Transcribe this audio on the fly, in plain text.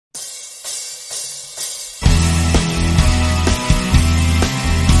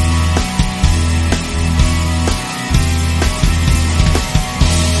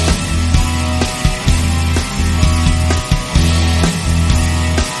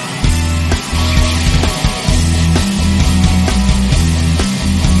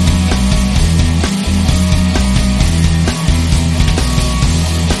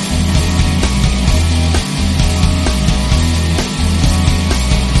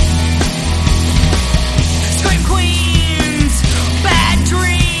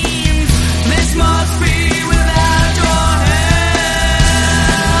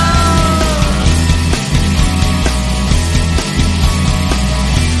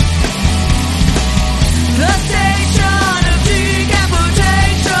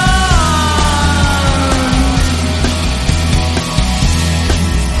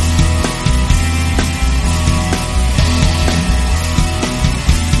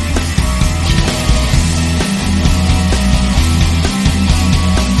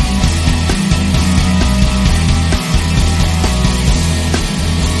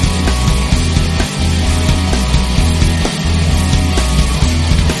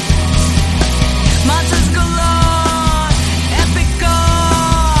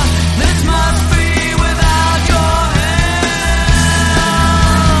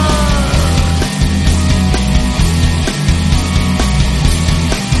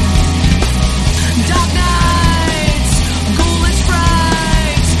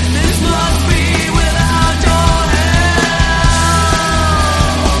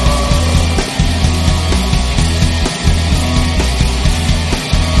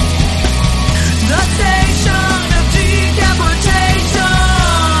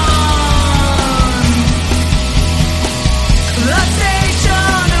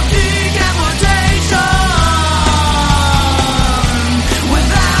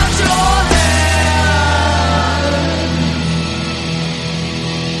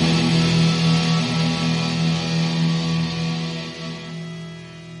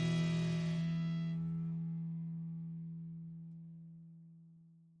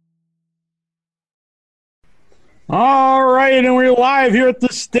All right, and we're live here at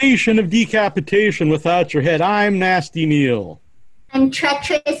the station of decapitation without your head. I'm Nasty Neil. I'm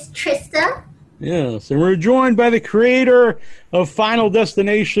Treacherous Trista. Yes, and we're joined by the creator of Final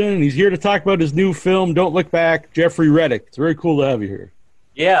Destination, and he's here to talk about his new film, Don't Look Back, Jeffrey Reddick. It's very cool to have you here.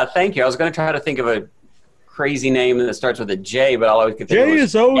 Yeah, thank you. I was going to try to think of a crazy name that starts with a J, but all I could think J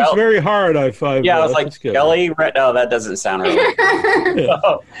is always very hard, I find. Yeah, I was like, Kelly? No, that doesn't sound right.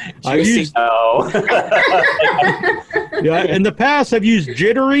 Juicy, no. Yeah, in the past, I've used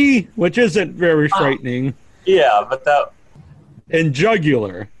Jittery, which isn't very frightening. Yeah, but that... And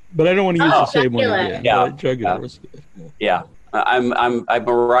Jugular, but I don't want to use the same one again. Yeah, Jugular was good. Yeah, I'm a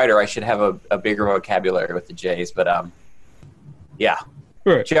writer. I should have a bigger vocabulary with the J's, but yeah.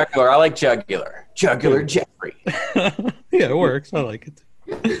 Right. Jugular. I like Jugular. Jugular Jeffrey. Yeah, it works. I like it.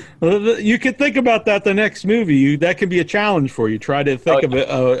 You could think about that the next movie. That could be a challenge for you. Try to think of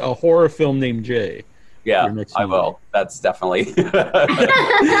a horror film named Jay. Yeah, I will. That's definitely.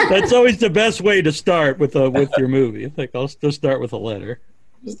 That's always the best way to start with your movie. I think I'll just start with a letter.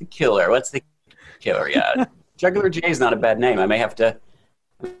 What's the killer? What's the killer? Yeah, Jugular Jay is not a bad name. I may have to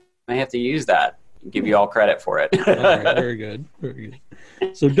use that. Give you all credit for it. All right, very good. Very good.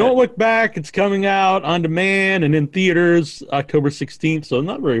 So Don't Look Back. It's coming out on demand and in theaters October 16th. So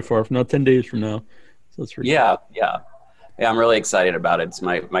not very far from now, 10 days from now. So that's yeah. I'm really excited about it. It's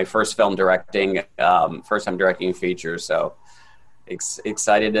my first film directing, first time directing a feature. So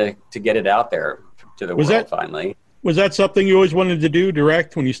excited to get it out there to the world finally. Was that something you always wanted to do,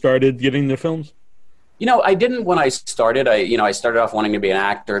 direct, when you started getting the films? You know, I didn't when I started. I started off wanting to be an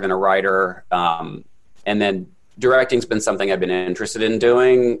actor, then a writer, and then directing's been something I've been interested in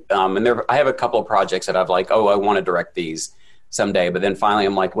doing. And I have a couple of projects that I've like, I want to direct these someday. But then finally,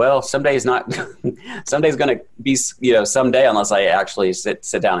 I'm like, well, someday's going to be, someday unless I actually sit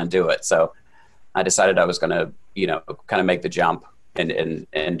down and do it. So I decided I was going to, kind of make the jump and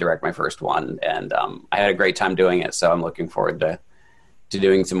direct my first one. And I had a great time doing it. So I'm looking forward to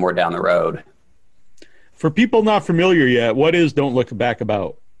doing some more down the road. For people not familiar yet, what is Don't Look Back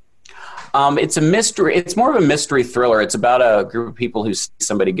about? It's a mystery. It's more of a mystery thriller. It's about a group of people who see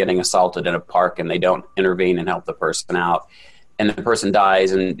somebody getting assaulted in a park and they don't intervene and help the person out. And the person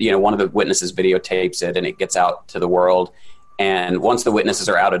dies, and one of the witnesses videotapes it, and it gets out to the world. And once the witnesses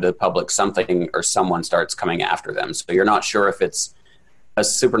are out into the public, something or someone starts coming after them. So you're not sure if it's a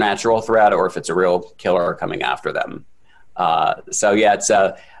supernatural threat or if it's a real killer coming after them.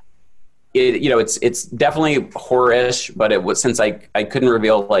 It's definitely horror-ish, but it was, since I couldn't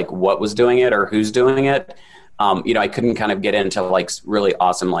reveal like what was doing it or who's doing it. I couldn't kind of get into like really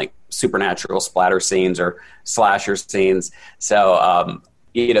awesome like supernatural splatter scenes or slasher scenes. So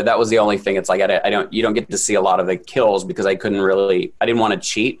that was the only thing. It's like you don't get to see a lot of the kills because I didn't want to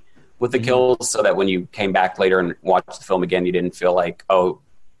cheat with the kills, so that when you came back later and watched the film again, you didn't feel like,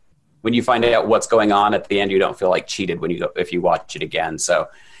 when you find out what's going on at the end, you don't feel like cheated if you watch it again. So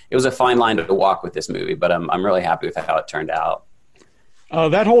it was a fine line to walk with this movie, but I'm really happy with how it turned out.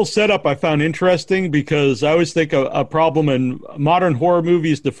 That whole setup I found interesting because I always think a problem in modern horror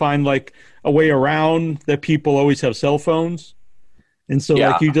movies to find like a way around that people always have cell phones. And so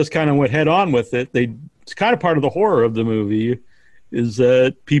like you just kind of went head on with it. It's kind of part of the horror of the movie is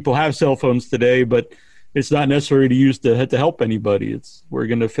that people have cell phones today, but it's not necessary to use to help anybody. We're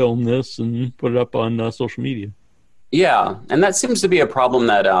going to film this and put it up on social media. Yeah, and that seems to be a problem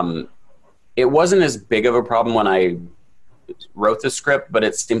that it wasn't as big of a problem when I wrote the script, but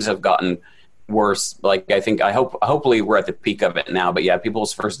it seems to have gotten worse. Like hopefully we're at the peak of it now. But yeah,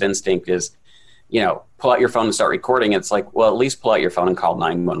 people's first instinct is, pull out your phone and start recording. It's like, well, at least pull out your phone and call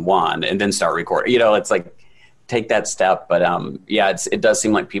 911 and then start recording. It's like take that step. But it does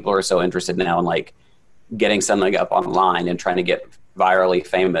seem like people are so interested now in like getting something up online and trying to get virally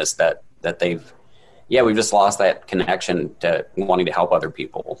famous that we've just lost that connection to wanting to help other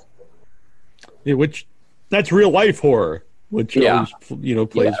people. Yeah, that's real life horror, which always,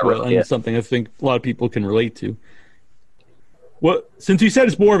 plays well, and something I think a lot of people can relate to. Well, since you said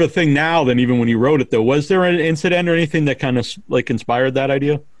it's more of a thing now than even when you wrote it, though, was there an incident or anything that kind of like inspired that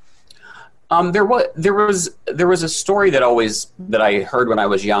idea? There was a story that I heard when I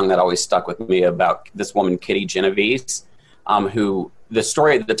was young that always stuck with me about this woman, Kitty Genovese, who the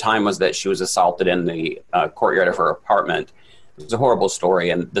story at the time was that she was assaulted in the courtyard of her apartment. It was a horrible story,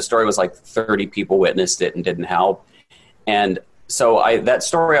 and the story was like 30 people witnessed it and didn't help. And so that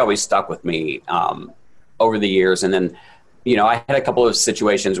story always stuck with me over the years. And then, I had a couple of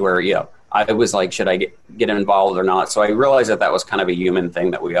situations where, I was like, should I get involved or not? So I realized that was kind of a human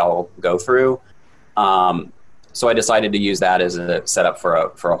thing that we all go through. So I decided to use that as a setup for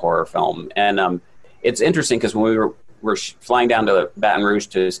a horror film. And it's interesting because when we were flying down to Baton Rouge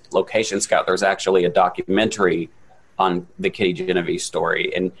to location scout, there was actually a documentary on the Kitty Genovese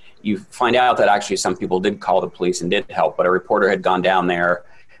story. And you find out that actually some people did call the police and did help, but a reporter had gone down there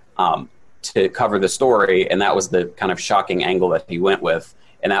to cover the story, and that was the kind of shocking angle that he went with.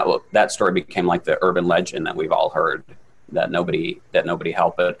 And that story became like the urban legend that we've all heard, that nobody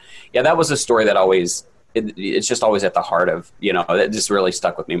helped. But yeah, that was a story that it's just always at the heart of, it just really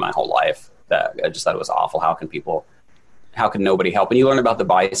stuck with me my whole life. That I just thought it was awful. How can nobody help? And you learn about the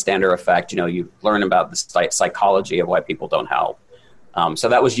bystander effect. You learn about the psychology of why people don't help. So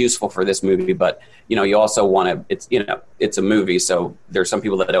that was useful for this movie. But you also want to. It's a movie, so there's some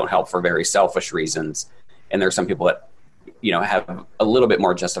people that don't help for very selfish reasons, and there's some people that have a little bit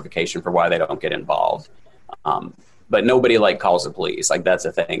more justification for why they don't get involved. But nobody calls the police. That's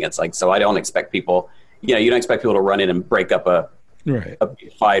the thing. It's so I don't expect people. You don't expect people to run in and break up a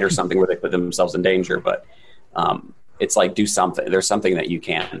fight or something where they put themselves in danger, but. It's do something. There's something that you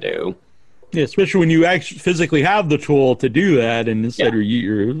can do. Yeah, especially when you actually physically have the tool to do that, and instead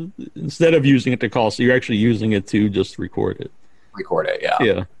of using it to call, so you're actually using it to just record it. Record it, yeah.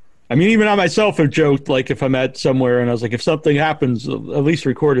 Yeah. I mean, even I myself have joked, if I'm at somewhere and I was if something happens, at least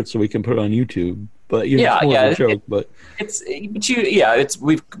record it so we can put it on YouTube. But it's more of a joke.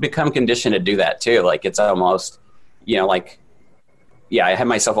 We've become conditioned to do that too. It's almost, I have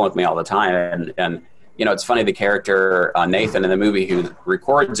my cell phone with me all the time, and it's funny, the character Nathan in the movie who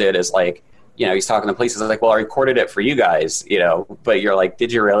records it is he's talking to the police. He's like, well, I recorded it for you guys, but you're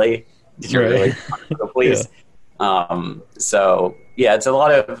did you really? Did you really the police? Yeah. So yeah, it's a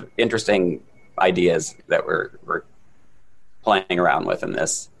lot of interesting ideas that we're playing around with in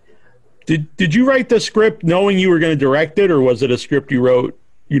this. Did you write the script knowing you were going to direct it, or was it a script you wrote,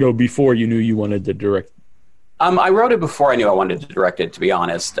 before you knew you wanted to direct? I wrote it before I knew I wanted to direct it, to be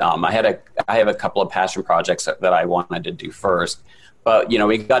honest. I have a couple of passion projects that I wanted to do first. But,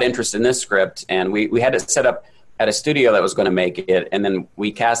 we got interested in this script, and we had it set up at a studio that was going to make it. And then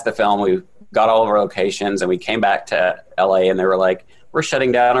we cast the film, we got all of our locations, and we came back to LA, and they were like, we're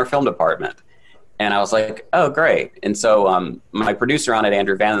shutting down our film department. And I was like, oh, great. And so my producer on it,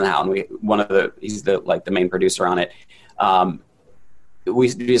 Andrew Vandenhouten, he's the main producer on it.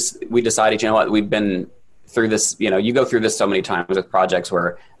 We decided, what, we've been through this, you go through this so many times with projects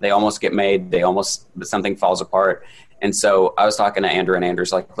where they almost get made, something falls apart. And so I was talking to Andrew, and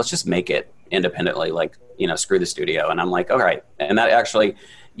Andrew's like, let's just make it independently, screw the studio. And I'm like, all right. And that actually,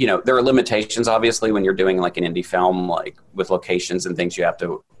 there are limitations, obviously, when you're doing an indie film, with locations and things you have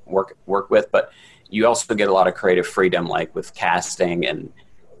to work with, but you also get a lot of creative freedom, with casting and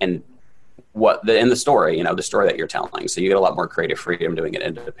in the story, the story that you're telling. So you get a lot more creative freedom doing it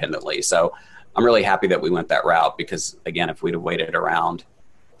independently. So I'm really happy that we went that route, because again, if we'd have waited around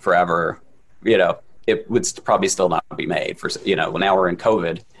forever, it would probably still not be made for, now we're in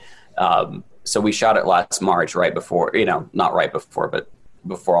COVID. So we shot it last March, right before, not right before, but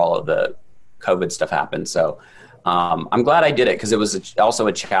before all of the COVID stuff happened. So I'm glad I did it, because it was also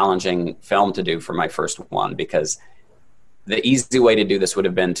a challenging film to do for my first one, because the easy way to do this would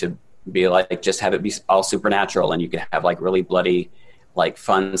have been to be just have it be all supernatural, and you could have really bloody,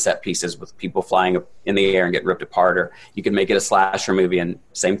 fun set pieces with people flying up in the air and get ripped apart, or you could make it a slasher movie and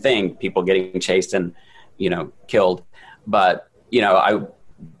same thing, people getting chased and, killed. But,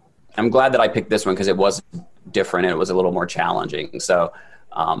 I'm glad that I picked this one, because it was different and it was a little more challenging. So,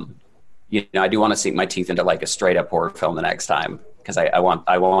 I do want to sink my teeth into a straight up horror film the next time, because I want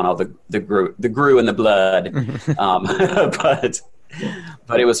all the grue and the blood.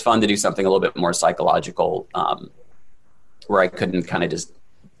 But it was fun to do something a little bit more psychological, where I couldn't kind of just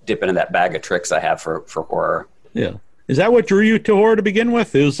dip into that bag of tricks I have for horror. Yeah. Is that what drew you to horror to begin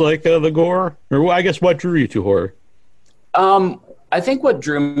with? Is the gore? Or I guess what drew you to horror? I think what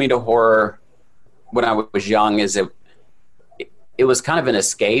drew me to horror when I was young is it was kind of an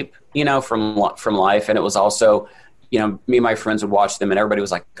escape, from life. And it was also, me and my friends would watch them, and everybody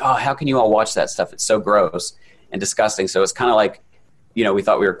was like, oh, how can you all watch that stuff? It's so gross and disgusting. So it's kind of we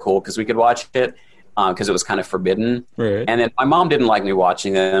thought we were cool because we could watch it. Because it was kind of forbidden. Right. And then my mom didn't like me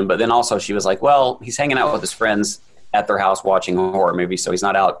watching them, but then also she was like, well, he's hanging out with his friends at their house watching horror movies, so he's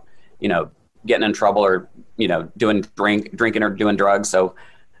not out, getting in trouble or, doing drinking or doing drugs. So,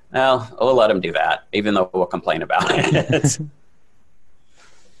 well, we'll let him do that, even though we'll complain about it.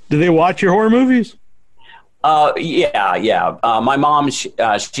 Do they watch your horror movies? Yeah. My mom, she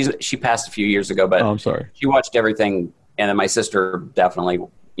passed a few years ago, but I'm sorry. She watched everything, and then my sister definitely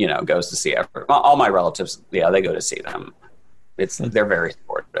goes to see it. All my relatives, they go to see them. They're very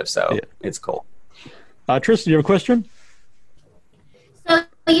supportive, so It's cool. Tristan, you have a question? So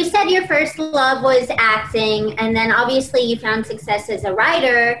you said your first love was acting, and then obviously you found success as a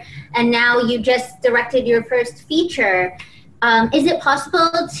writer, and now you just directed your first feature. Is it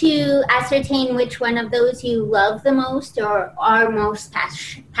possible to ascertain which one of those you love the most or are most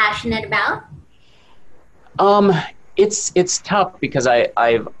passionate about? It's tough because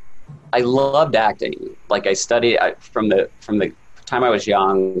I loved acting. Like I studied from the time I was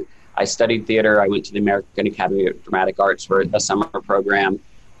young. I studied theater. I went to the American Academy of Dramatic Arts for a summer program.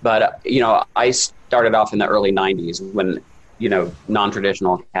 But, I started off in the early 90s when,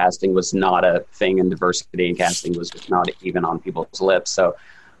 non-traditional casting was not a thing and diversity in casting was just not even on people's lips. So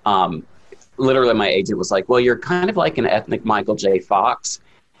literally my agent was like, well, you're kind of like an ethnic Michael J. Fox,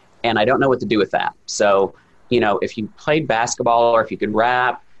 and I don't know what to do with that. So, if you played basketball or if you could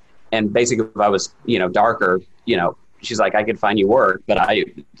rap, and basically if I was, darker, she's like, I could find you work, but I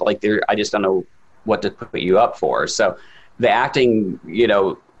just don't know what to put you up for. So the acting,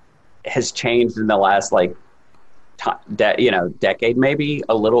 has changed in the last decade, maybe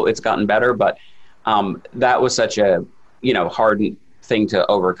a little. It's gotten better, but that was such a, hard thing to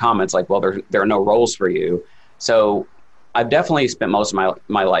overcome. It's like, well, there are no roles for you. So I've definitely spent most of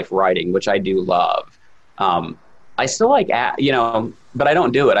my life writing, which I do love. I still like, but I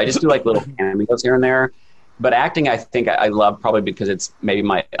don't do it. I just do like little cameos here and there. But acting, I think I love probably because it's maybe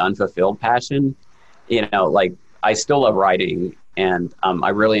my unfulfilled passion. I still love writing, and I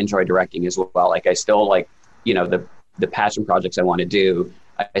really enjoy directing as well. Like I still like, the passion projects I want to do.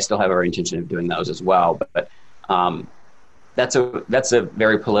 I still have every intention of doing those as well. But that's a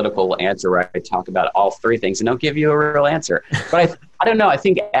very political answer where I talk about all three things and don't give you a real answer. But I don't know. I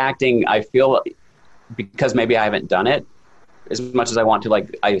think acting, I feel, because maybe I haven't done it as much as I want to,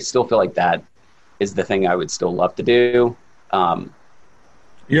 like, I still feel like that is the thing I would still love to do.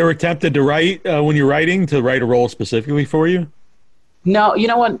 You ever tempted to write, when you're writing, to write a role specifically for you? No, you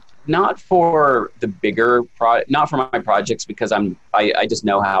know what? Not for the bigger not for my projects, because I just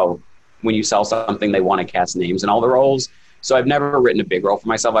know how when you sell something, they want to cast names in all the roles. So I've never written a big role for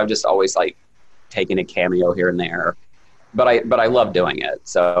myself. I've just always taken a cameo here and there. But I love doing it.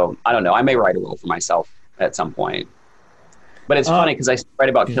 So I don't know. I may write a role for myself at some point. But it's funny because I write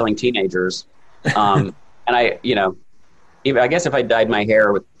about killing teenagers. And I guess if I dyed my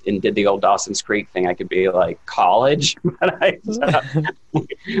hair and did the old Dawson's Creek thing, I could be like college. But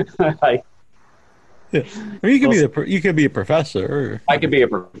you could be a professor. I could be a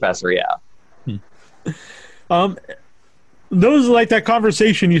professor, yeah. Those like that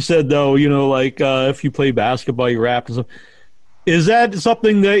conversation you said though, if you play basketball, you rap and stuff. Is that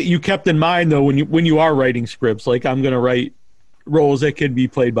something that you kept in mind though when you are writing scripts? Like, I'm going to write roles that could be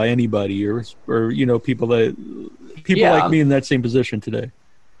played by anybody, or people like me in that same position today.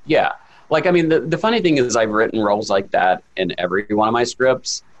 Yeah. Like, I mean, the funny thing is I've written roles like that in every one of my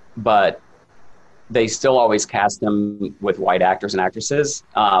scripts, but they still always cast them with white actors and actresses.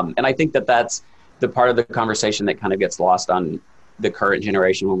 And I think that's the part of the conversation that kind of gets lost on the current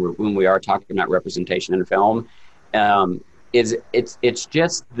generation when we are talking about representation in film. It's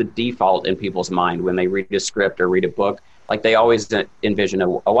just the default in people's mind when they read a script or read a book. Like, they always envision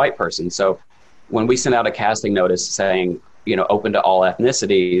a white person. So when we send out a casting notice saying, open to all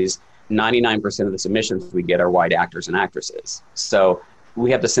ethnicities, 99% of the submissions we get are white actors and actresses. So we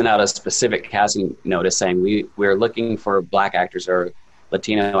have to send out a specific casting notice saying we're looking for black actors or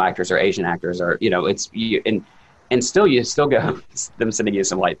Latino actors or Asian actors, or and still you still get them sending you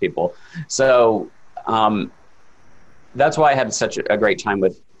some white people. So that's why I had such a great time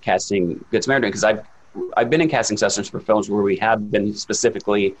with casting Good Samaritan, because I've been in casting sessions for films where we have been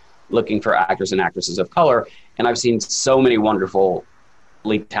specifically looking for actors and actresses of color, and I've seen so many wonderfully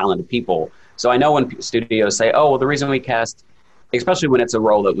talented people. So I know when studios say, oh, well, the reason we cast, especially when it's a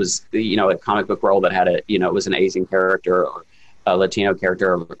role that was, a comic book role that had it was an Asian character or a Latino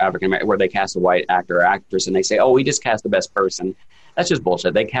character or African American, where they cast a white actor or actress, and they say, oh, we just cast the best person. That's just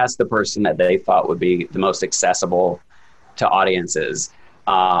bullshit. They cast the person that they thought would be the most accessible to audiences,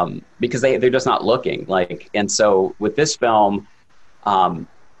 because they're just not looking. And so with this film,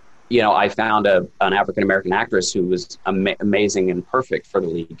 I found an African American actress who was amazing and perfect for the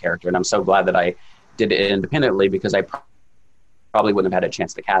lead character, and I'm so glad that I did it independently, because I probably wouldn't have had a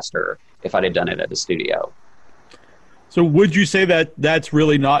chance to cast her if I'd have done it at the studio. So would you say that that's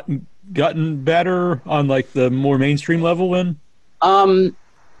really not gotten better on the more mainstream level then? I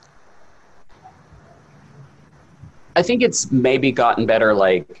think it's maybe gotten better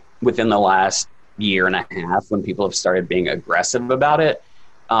within the last year and a half, when people have started being aggressive about it.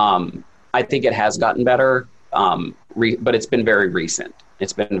 I think it has gotten better, but it's been very recent.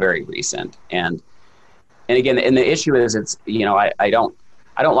 And again, and the issue is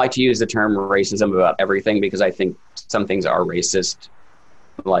I I don't like to use the term racism about everything, because I think some things are racist,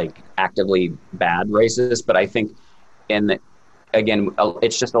 like actively bad racist. But I think, again,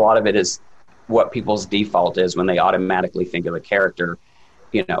 it's just a lot of it is what people's default is when they automatically think of a character,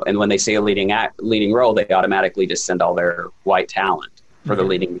 and when they say a leading role, they automatically just send all their white talent for the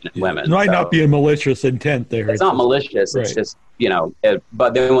leading women. It might not be a malicious intent there. It's not malicious. Right. It's just,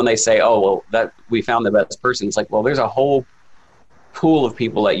 but then when they say, oh, well, that we found the best person, it's like, well, there's a whole pool of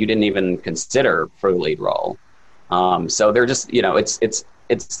people that you didn't even consider for the lead role. So they're just,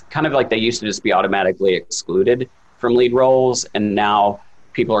 it's kind of like they used to just be automatically excluded from lead roles, and now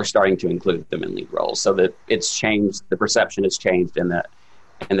people are starting to include them in lead roles. So that it's changed, the perception has changed, and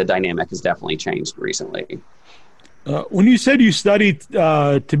the dynamic has definitely changed recently. When you said you studied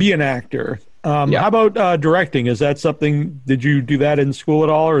to be an actor, how about directing? Is that something, did you do that in school at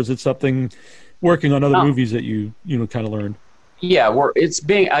all, or is it something working on other movies that you kind of learned? Yeah,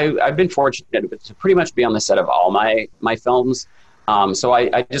 I've been fortunate to pretty much be on the set of all my films. So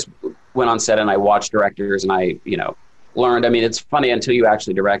I just went on set and I watched directors, and I, learned. I mean, it's funny, until you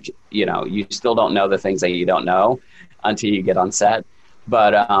actually direct, you still don't know the things that you don't know until you get on set.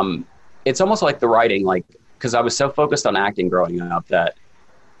 But it's almost like the writing, like, because I was so focused on acting growing up that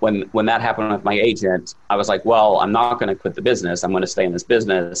when that happened with my agent, I was like, well, I'm not going to quit the business. I'm going to stay in this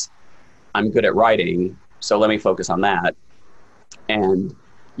business. I'm good at writing, so let me focus on that. And,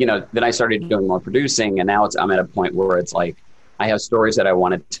 then I started doing more producing, and now I'm at a point where it's like, I have stories that I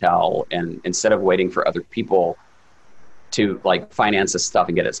want to tell, and instead of waiting for other people to like finance this stuff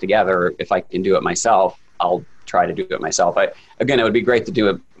and get it together, if I can do it myself, I'll try to do it myself. Again, it would be great to do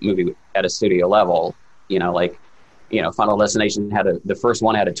a movie at a studio level, Final Destination the first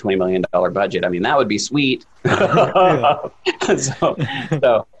one had a $20 million budget. I mean, that would be sweet. But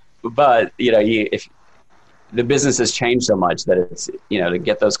if the business has changed so much that it's, to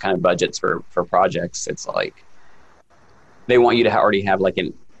get those kind of budgets for projects, it's like, they want you to already have like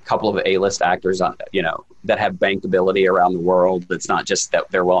a couple of A-list actors on, that have bankability around the world. It's not just that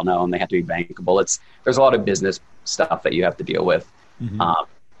they're well known; they have to be bankable. There's a lot of business stuff that you have to deal with. Mm-hmm.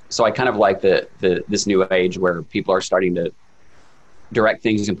 So I kind of like this new age where people are starting to direct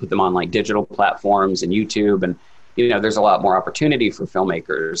things and put them on like digital platforms and YouTube, and there's a lot more opportunity for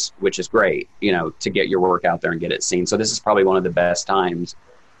filmmakers, which is great. To get your work out there and get it seen. So this is probably one of the best times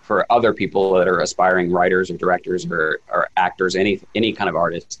for other people that are aspiring writers or directors or actors, any kind of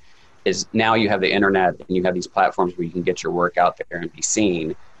artists, is now you have the internet and you have these platforms where you can get your work out there and be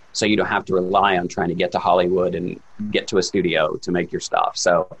seen. So you don't have to rely on trying to get to Hollywood and get to a studio to make your stuff.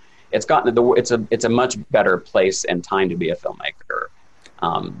 So it's it's a much better place and time to be a filmmaker.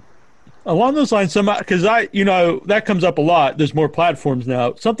 Along those lines, because that comes up a lot. There's more platforms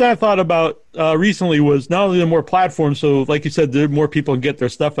now. Something I thought about recently was not only the more platforms, so like you said, there more people can get their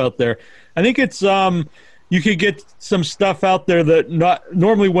stuff out there. I think it's you could get some stuff out there that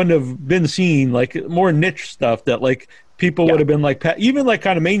normally wouldn't have been seen, like more niche stuff that like people would have been like, even like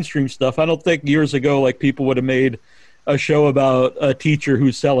kind of mainstream stuff. I don't think years ago like people would have made a show about a teacher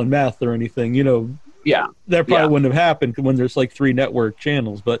who's selling meth or anything. That probably wouldn't have happened when there's like 3 network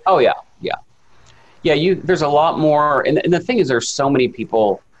channels. But there's a lot more, and the thing is, there's so many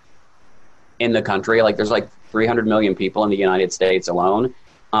people in the country. Like there's like 300 million people in the United States alone.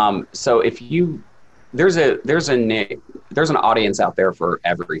 So if there's an audience out there for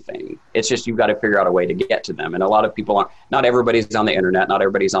everything. It's just you've got to figure out a way to get to them. And a lot of people not everybody's on the internet, not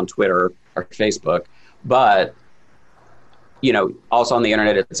everybody's on Twitter or Facebook, but also on the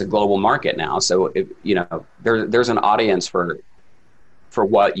internet, it's a global market now. So there's an audience for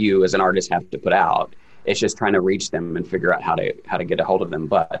what you as an artist have to put out. It's just trying to reach them and figure out how to get a hold of them.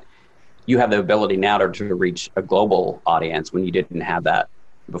 But you have the ability now to reach a global audience when you didn't have that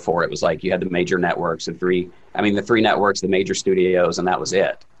before. It was like you had the major networks, the 3 networks, the major studios, and that was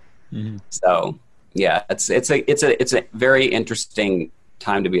it. Mm-hmm. So yeah, it's a very interesting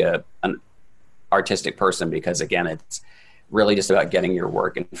time to be an artistic person, because again, it's really just about getting your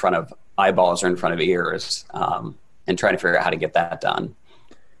work in front of eyeballs or in front of ears, and trying to figure out how to get that done.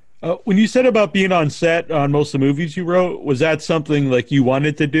 When you said about being on set on most of the movies you wrote, was that something like you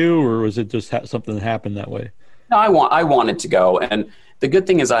wanted to do, or was it just something that happened that way? No, I wanted to go. And the good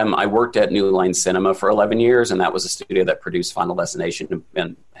thing is I worked at New Line Cinema for 11 years, and that was a studio that produced Final Destination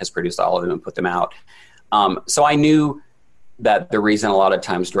and has produced all of them and put them out. So I knew that the reason a lot of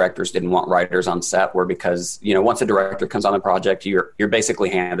times directors didn't want writers on set were because, once a director comes on a project, you're basically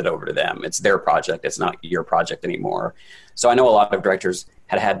handed over to them. It's their project. It's not your project anymore. So I know a lot of directors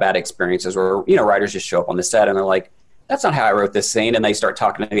had bad experiences where, writers just show up on the set and they're like, that's not how I wrote this scene. And they start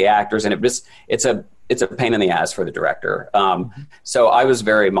talking to the actors, and it's it's a pain in the ass for the director. So I was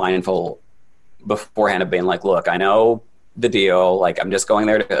very mindful beforehand of being like, look, I know the deal. Like, I'm just going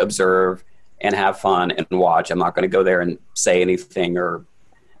there to observe and have fun and watch. I'm not going to go there and say anything, or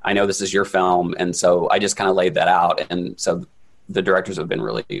I know this is your film. And so I just kind of laid that out. And so the directors had been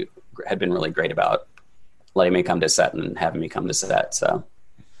really great about letting me come to set and having me come to set. So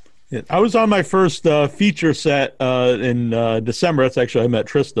yeah, I was on my first feature set in December. That's actually, I met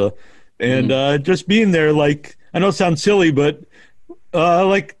Trista, and just being there, like, I know it sounds silly, but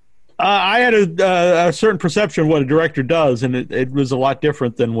I had a certain perception of what a director does, and it was a lot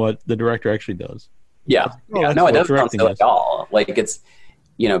different than what the director actually does. Yeah. No, it doesn't sound silly at all. Like, it's,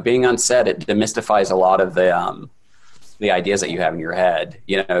 being on set, it demystifies a lot of the ideas that you have in your head.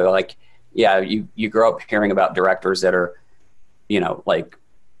 Like, yeah, you grow up hearing about directors that are, like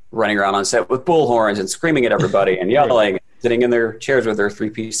running around on set with bullhorns and screaming at everybody and yelling, sitting in their chairs with their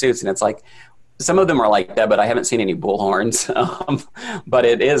 3-piece suits. And it's like, some of them are like that, but I haven't seen any bullhorns. But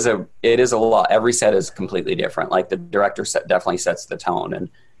it is a lot. Every set is completely different. Like, the director definitely sets the tone. And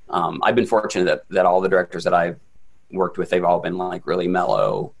I've been fortunate that all the directors that I've worked with, they've all been like really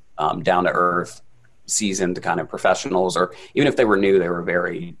mellow, down to earth, seasoned kind of professionals, or even if they were new, they were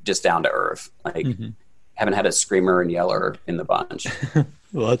very just down to earth. Like, haven't had a screamer and yeller in the bunch.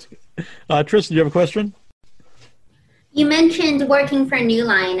 Well, that's good. Tristan, do you have a question? You mentioned working for New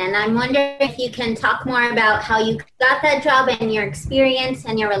Line, and I'm wondering if you can talk more about how you got that job and your experience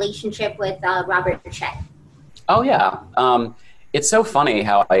and your relationship with Robert Shea. Oh yeah, it's so funny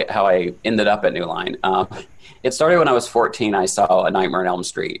how I ended up at New Line. It started when I was 14. I saw A Nightmare on Elm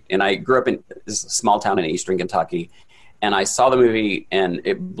Street, and I grew up in this small town in eastern Kentucky, and I saw the movie, and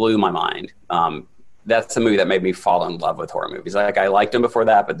it blew my mind. That's the movie that made me fall in love with horror movies. Like, I liked them before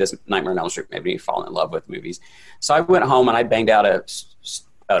that, but this Nightmare on Elm Street made me fall in love with movies. So I went home and I banged out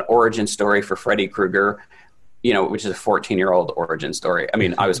an origin story for Freddy Krueger, which is a 14-year-old origin story. I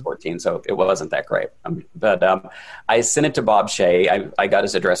mean, I was 14, so it wasn't that great. But I sent it to Bob Shea. I got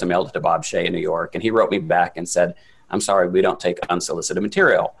his address and mailed it to Bob Shea in New York, and he wrote me back and said, "I'm sorry, we don't take unsolicited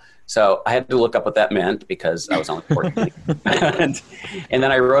material." So I had to look up what that meant because I was only 14. and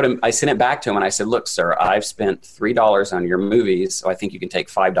then I sent it back to him and I said, "Look, sir, I've spent $3 on your movies, so I think you can take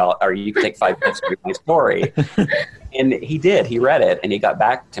 $5, or you can take $5 for my story." And he did. He read it and he got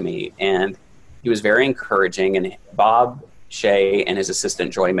back to me, and he was very encouraging. And Bob Shea and his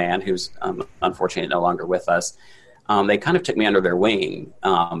assistant Joy Mann, who's unfortunately no longer with us, they kind of took me under their wing,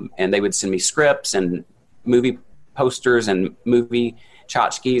 and they would send me scripts and movie posters and movie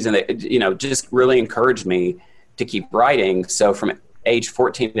tchotchkes, and they, just really encouraged me to keep writing. So from age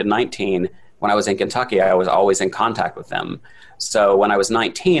 14 to 19, when I was in Kentucky, I was always in contact with them. So when I was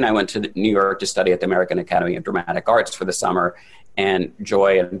 19, I went to New York to study at the American Academy of Dramatic Arts for the summer. And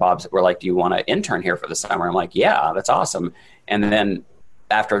Joy and Bob were like, "Do you want to intern here for the summer?" I'm like, "Yeah, that's awesome." And then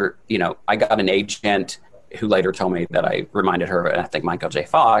after, I got an agent who later told me that I reminded her of, I think, Michael J.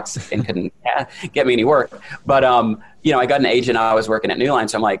 Fox, and couldn't get me any work. But, I got an agent. I was working at New Line.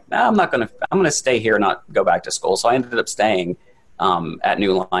 So I'm like, no, I'm going to stay here and not go back to school. So I ended up staying at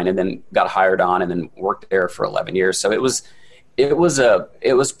New Line, and then got hired on, and then worked there for 11 years. So it was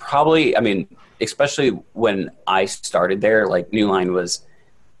probably, especially when I started there, like, New Line was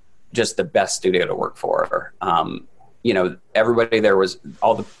just the best studio to work for. Everybody there was,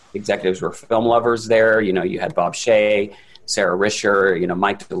 all the executives were film lovers there. You had Bob Shea, Sarah Risher,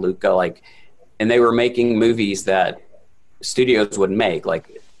 Mike DeLuca, and they were making movies that studios would make.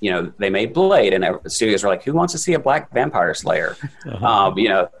 They made Blade, and studios were like, "Who wants to see a black vampire slayer?"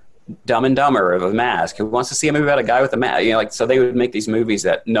 Dumb and Dumber of a Mask. Who wants to see a movie about a guy with a mask? So they would make these movies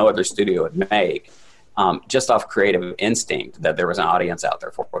that no other studio would make, just off creative instinct that there was an audience out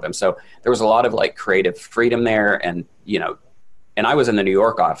there for them. So there was a lot of creative freedom there, and and I was in the New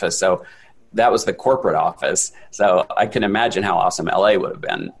York office, so that was the corporate office. So I can imagine how awesome LA would have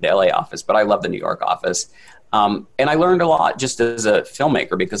been, the LA office, but I love the New York office. And I learned a lot just as a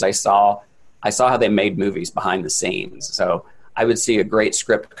filmmaker, because I saw how they made movies behind the scenes. So I would see a great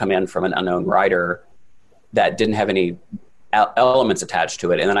script come in from an unknown writer that didn't have any elements attached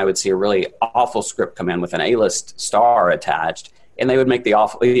to it. And then I would see a really awful script come in with an A-list star attached, and they would make the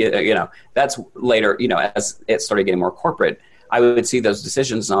awful, that's later, as it started getting more corporate, I would see those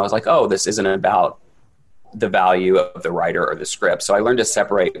decisions and I was like, oh, this isn't about the value of the writer or the script. So I learned to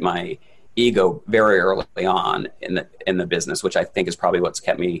separate my ego very early on in the business, which I think is probably what's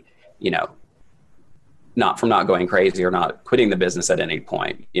kept me, not going crazy or not quitting the business at any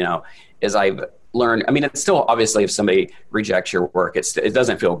point, is I've learned, it's still, obviously, if somebody rejects your work, it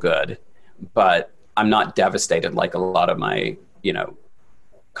doesn't feel good, but I'm not devastated like a lot of my,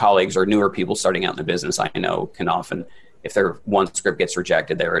 colleagues or newer people starting out in the business I know can often, if their one script gets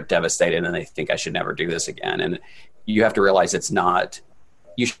rejected, they're devastated and they think I should never do this again. And you have to realize it's not,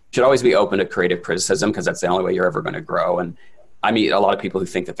 you should always be open to creative criticism because that's the only way you're ever going to grow. And I meet a lot of people who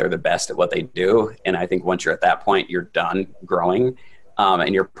think that they're the best at what they do. And I think once you're at that point, you're done growing.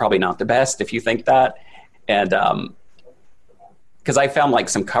 And you're probably not the best if you think that. And, because I found like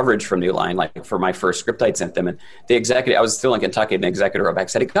some coverage from New Line, like for my first script I'd sent them, and the executive, I was still in Kentucky, and the executive wrote back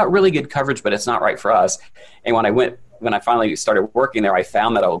said, it got really good coverage, but it's not right for us. And when I finally started working there, I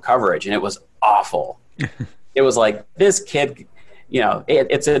found that old coverage, and it was awful. It was like, this kid,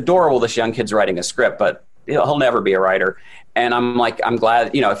 it's adorable this young kid's writing a script, but he'll never be a writer. And I'm like, I'm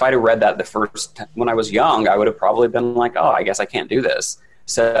glad, if I'd have read that when I was young, I would have probably been like, oh, I guess I can't do this.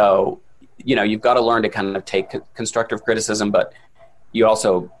 So, you've got to learn to kind of take constructive criticism, but you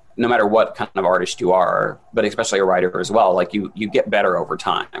also, no matter what kind of artist you are, but especially a writer as well, like you get better over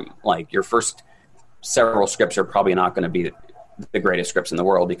time. Like your first several scripts are probably not going to be the greatest scripts in the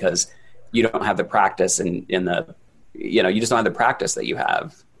world because you don't have the practice you just don't have the practice that you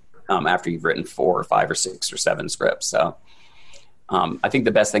have after you've written 4 or 5 or 6 or 7 scripts. So I think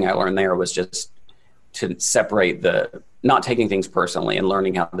the best thing I learned there was just to separate not taking things personally and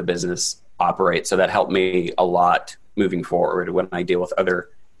learning how the business operates. So that helped me a lot moving forward when I deal with other,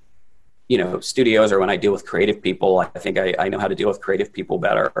 studios or when I deal with creative people. I think I know how to deal with creative people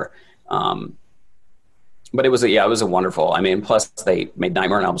better. But it was a wonderful, plus they made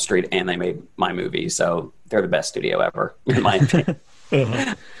Nightmare on Elm Street and they made my movie. So they're the best studio ever, in my opinion.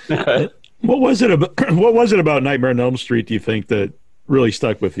 What was it about Nightmare on Elm Street, do you think, that really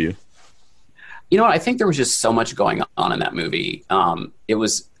stuck with you? You know what? I think there was just so much going on in that movie. It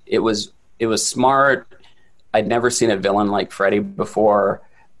was smart. I'd never seen a villain like Freddy before.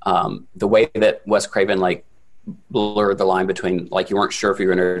 The way that Wes Craven blurred the line between you weren't sure if you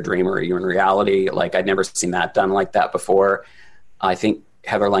were in a dream or you were in reality. I'd never seen that done like that before. I think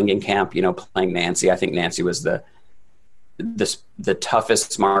Heather Langenkamp, playing Nancy. I think Nancy was the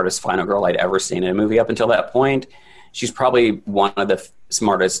toughest, smartest final girl I'd ever seen in a movie up until that point. She's probably one of the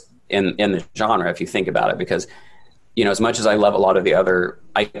smartest in the genre, if you think about it, because, as much as I love a lot of the other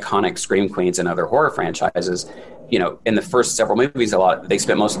iconic scream queens and other horror franchises, in the first several movies, they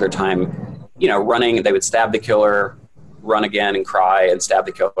spent most of their time, running. They would stab the killer, run again and cry and stab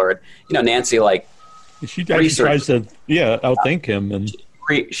the killer. And, Nancy, she actually tries to, outthink him. And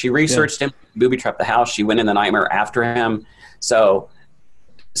she researched him, booby-trapped the house. She went in the nightmare after him. So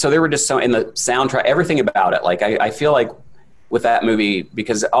they were just so in the soundtrack, everything about it. I feel like with that movie,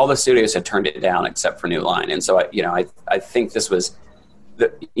 because all the studios had turned it down except for New Line. And so, I think this was,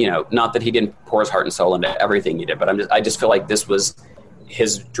 not that he didn't pour his heart and soul into everything he did, but I just feel like this was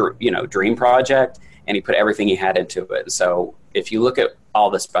his, dream project, and he put everything he had into it. And so if you look at all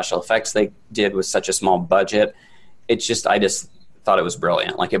the special effects they did with such a small budget, I just thought it was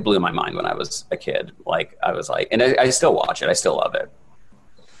brilliant. It blew my mind when I was a kid. I was and I still watch it. I still love it.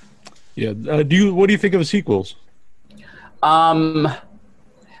 Yeah. What do you think of the sequels?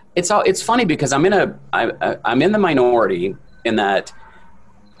 It's funny because I'm in the minority in that,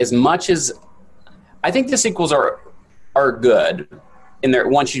 as much as I think the sequels are good in there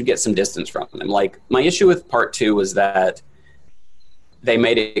once you get some distance from them. My issue with part 2 was that they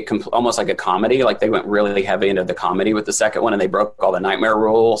made it almost like a comedy. They went really heavy into the comedy with the second one, and they broke all the nightmare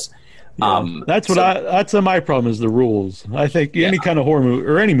rules. Yeah, that's my problem is the rules. I think any kind of horror movie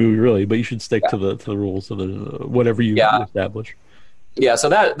or any movie really, but you should stick to the rules of whatever you establish. Yeah, so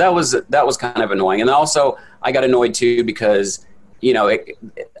that was kind of annoying, and also I got annoyed too because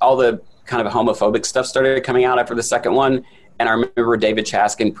all the kind of homophobic stuff started coming out after the second one, and I remember David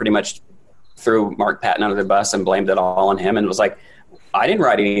Chaskin pretty much threw Mark Patton under the bus and blamed it all on him, and was like, I didn't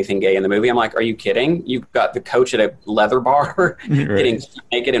write anything gay in the movie. I'm like, are you kidding? You've got the coach at a leather bar getting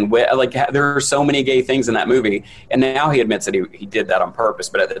naked and wet. There are so many gay things in that movie. And now he admits that he did that on purpose.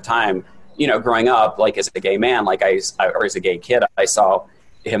 But at the time, growing up, as a gay man, or as a gay kid, I saw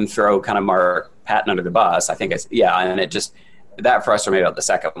him throw kind of Mark Patton under the bus. I think and it just, that frustrated me about the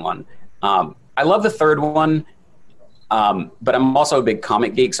second one. I love the third one. But I'm also a big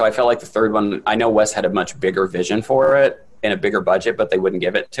comic geek. So I felt like the third one, I know Wes had a much bigger vision for it and a bigger budget, but they wouldn't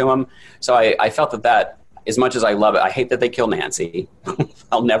give it to him. So I felt that as much as I love it, I hate that they kill Nancy.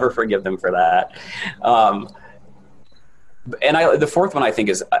 I'll never forgive them for that. And the fourth one, I think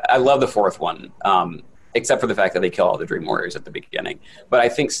I love the fourth one, except for the fact that they kill all the Dream Warriors at the beginning. But I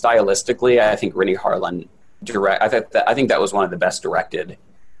think stylistically, I think Rennie Harlin I think that was one of the best directed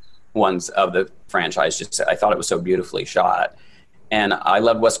ones of the franchise. I thought it was so beautifully shot. And I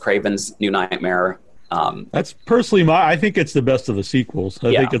love Wes Craven's New Nightmare. That's personally I think it's the best of the sequels.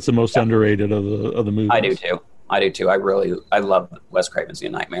 I think it's the most underrated of the movies. I do too. I love Wes Craven's New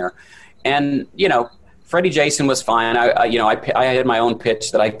Nightmare, and Freddy Jason was fine. I had my own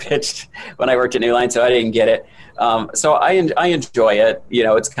pitch that I pitched when I worked at New Line, so I didn't get it. So I enjoy it.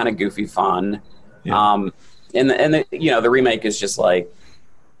 It's kind of goofy fun. Yeah. And the remake is just like,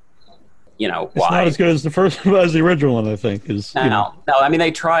 it's not as good as the original one. I think is no. I mean,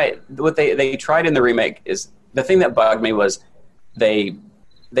 they tried in the remake. Is the thing that bugged me was they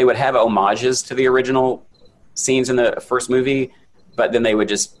would have homages to the original scenes in the first movie, but then they would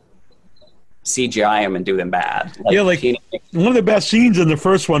just CGI them and do them bad. One of the best scenes in the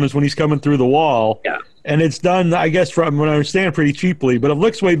first one is when he's coming through the wall. Yeah. And it's done, I guess, from what I understand, pretty cheaply, but it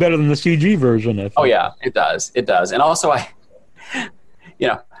looks way better than the CG version, I think. Oh, yeah, it does. It does. And also,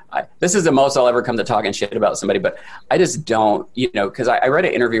 this is the most I'll ever come to talking shit about somebody, but I just don't, because I read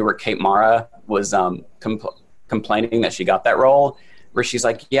an interview where Kate Mara was complaining that she got that role, where she's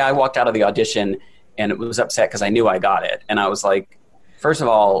like, yeah, I walked out of the audition and it was upset because I knew I got it. And I was like, first of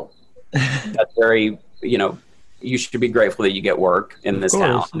all, that's very, you should be grateful that you get work in this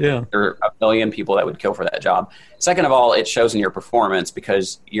town. Yeah. There are a million people that would kill for that job. Second of all, it shows in your performance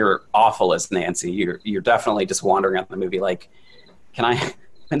because you're awful as Nancy. You're definitely just wandering out the movie like,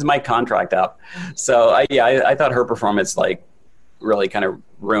 when's my contract up? So I thought her performance really kind of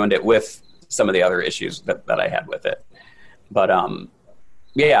ruined it with some of the other issues that I had with it. But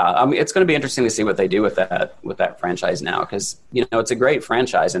it's going to be interesting to see what they do with that franchise now, because it's a great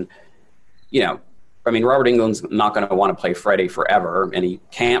franchise, and Robert Englund's not going to want to play Freddy forever, and he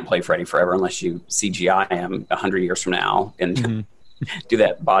can't play Freddy forever unless you CGI him 100 years from now and do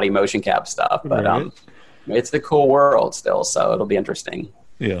that body motion cap stuff. But it's a cool world still, so it'll be interesting.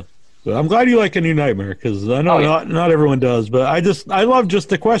 Yeah. But I'm glad you like A New Nightmare, because I know not everyone does, but I love just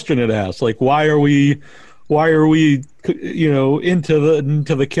the question it asks, like why are we into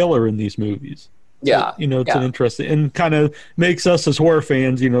the killer in these movies? Yeah. It's an interesting, and kind of makes us as horror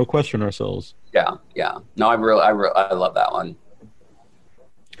fans, question ourselves. Yeah. No, I love that one.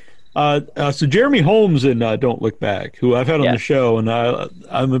 So Jeremy Holmes in Don't Look Back, who I've had on the show, and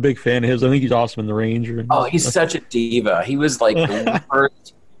I'm a big fan of his. I think he's awesome in The Ranger. Oh, he's such a diva. He was like the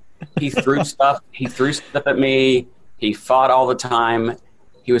worst. He threw stuff at me. He fought all the time.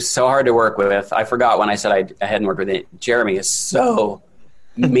 He was so hard to work with. I forgot when I said I hadn't worked with him. Jeremy is so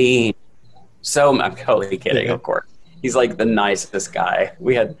mean. I'm totally kidding, of course. He's like the nicest guy.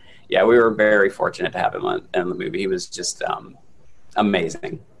 We were very fortunate to have him in the movie. He was just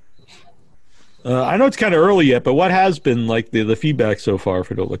amazing. I know it's kind of early yet, but what has been like the feedback so far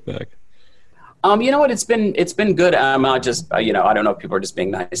for Don't Look Back? You know what? It's been good. I'm not just I don't know if people are just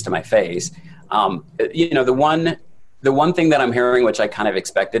being nice to my face. The one thing that I'm hearing, which I kind of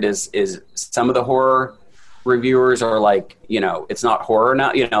expected, is some of the horror reviewers are like, it's not horror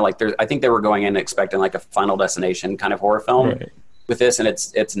now. I think they were going in expecting like a Final Destination kind of horror film with this, and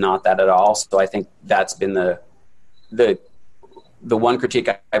it's not that at all. So I think that's been the one critique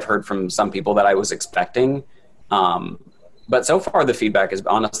I've heard from some people that I was expecting. But so far the feedback has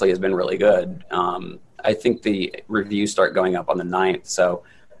been really good. I think the reviews start going up on the 9th. So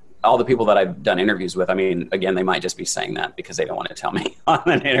all the people that I've done interviews with, again, they might just be saying that because they don't want to tell me on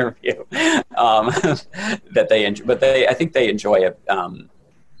an interview that they enjoy, but I think they enjoy it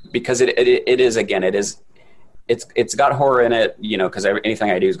because it's got horror in it, because anything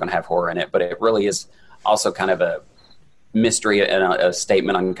I do is going to have horror in it, but it really is also kind of a mystery and a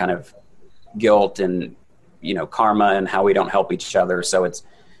statement on kind of guilt and, karma and how we don't help each other. So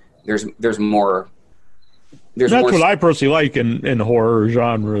there's more. That's what I personally like in horror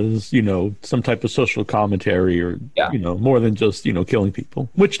genres, some type of social commentary or, more than just, killing people,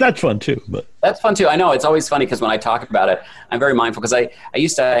 which that's fun too. But that's fun too. I know it's always funny because when I talk about it, I'm very mindful because I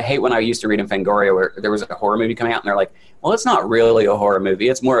used to hate when I used to read in Fangoria where there was a horror movie coming out and they're like, well, it's not really a horror movie.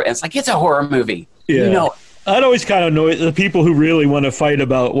 It's a horror movie. Yeah. I'd always kind of annoy the people who really want to fight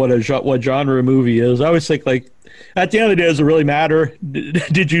about what genre a movie is. I always think like, at the end of the day, does it really matter?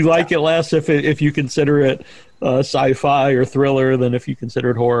 Did you like it less if you consider it sci-fi or thriller than if you consider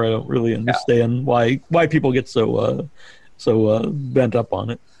it horror? I don't really understand why people get so bent up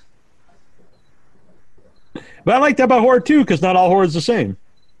on it. But I like that about horror too, because not all horror is the same.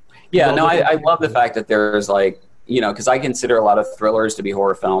 Yeah, no, I love the fact that there's because I consider a lot of thrillers to be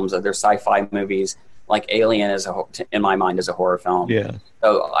horror films. There's sci-fi movies. Like Alien in my mind is a horror film. Yeah.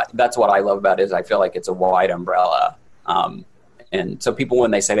 So that's what I love about it is I feel like it's a wide umbrella. And so people,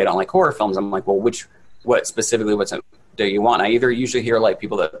 when they say they don't like horror films, I'm like, well, what specifically do you want? I either usually hear like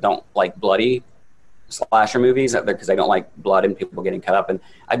people that don't like bloody slasher movies because I don't like blood and people getting cut up. And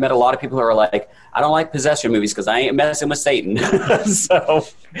I've met a lot of people who are like, I don't like possession movies because I ain't messing with Satan. So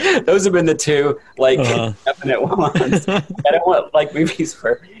those have been the two definite ones. I don't want like movies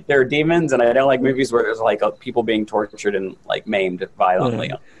where there are demons, and I don't like movies where there's like people being tortured and like maimed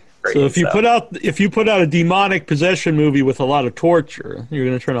violently. So if you put out a demonic possession movie with a lot of torture, you're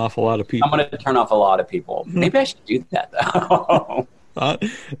going to turn off a lot of people. I'm going to turn off a lot of people. Maybe I should do that though.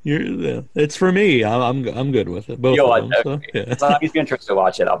 It's for me. I'm good with it. Both of them. So, yeah. As long as you're interested to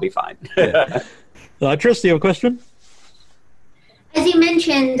watch it, I'll be fine. Tris, do you have a question? As you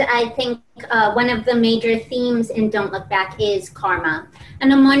mentioned, I think one of the major themes in Don't Look Back is karma.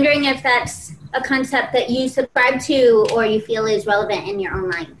 And I'm wondering if that's a concept that you subscribe to or you feel is relevant in your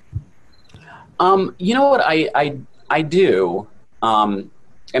own life. You know what? I do. And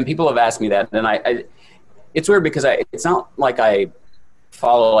people have asked me that. And it's weird because it's not like I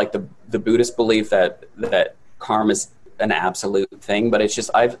follow like the Buddhist belief that karma is an absolute thing, but it's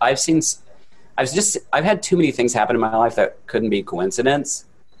just I've had too many things happen in my life that couldn't be coincidence.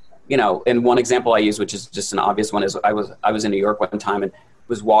 You know, and one example I use, which is just an obvious one, is I was in New York one time and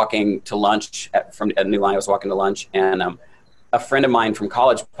was walking to lunch at New Line. I was walking to lunch, and a friend of mine from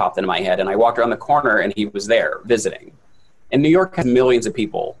college popped into my head, and I walked around the corner, and he was there visiting. And New York has millions of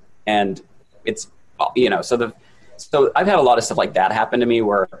people, and it's so I've had a lot of stuff like that happen to me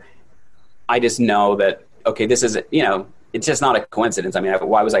where I just know that okay, this is it's just not a coincidence. I mean,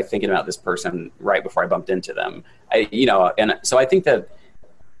 why was I thinking about this person right before I bumped into them? And so I think that,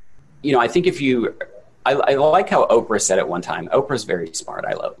 I think I like how Oprah said it one time. Oprah's very smart.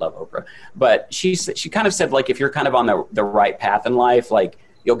 I love Oprah. But she kind of said, like, if you're kind of on the right path in life, like,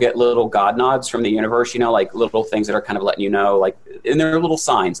 you'll get little God nods from the universe, like little things that are kind of letting you know, like, and there are little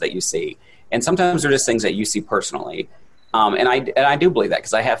signs that you see. And sometimes they're just things that you see personally. And I do believe that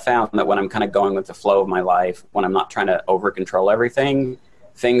because I have found that when I'm kind of going with the flow of my life, when I'm not trying to over control everything,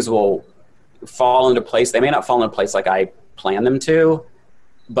 things will fall into place. They may not fall into place like I plan them to,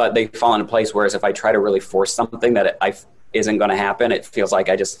 but they fall into place. Whereas if I try to really force something that isn't going to happen, it feels like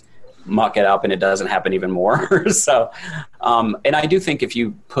I just muck it up and it doesn't happen even more. So, and I do think if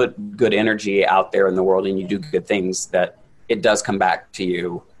you put good energy out there in the world and you do good things, that it does come back to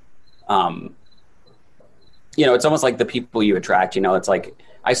you. It's almost like the people you attract, it's like,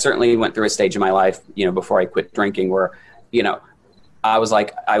 I certainly went through a stage in my life, before I quit drinking where, I was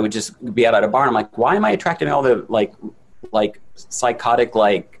like, I would just be out at a bar and I'm like, why am I attracting all the like psychotic,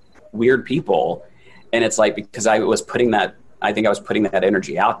 like weird people? And it's like, because I was putting that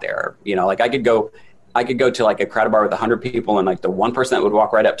energy out there, like I could go to like a crowded bar with 100 people and like the one person that would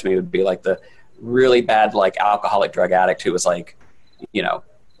walk right up to me would be like the really bad, like alcoholic drug addict who was like,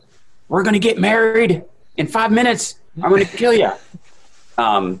 we're going to get married in 5 minutes. I'm going to kill you.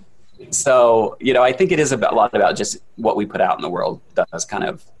 So, I think it is a lot about just what we put out in the world does kind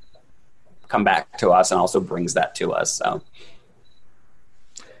of come back to us and also brings that to us. So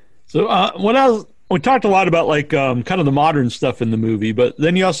we talked a lot about like kind of the modern stuff in the movie, but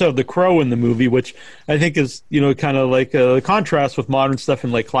then you also have the Crow in the movie, which I think is, kind of like a contrast with modern stuff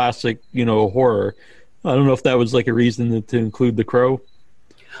in like classic, horror. I don't know if that was like a reason to include the Crow.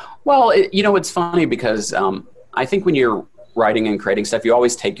 Well, it's funny because I think when you're writing and creating stuff, you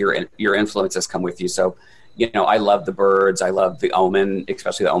always take your influences come with you. So, I love The Birds. I love The Omen,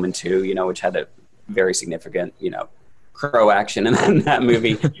 especially The Omen 2, which had a very significant, crow action in that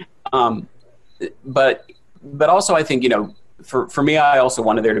movie. But also I think, for me, I also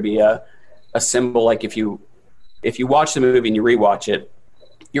wanted there to be a symbol. Like if you watch the movie and you rewatch it,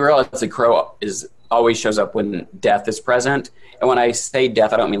 you realize the crow always shows up when death is present. And when I say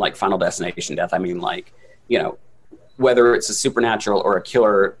death, I don't mean like Final Destination death. I mean like, whether it's a supernatural or a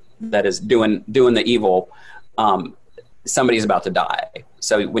killer that is doing the evil, somebody's about to die.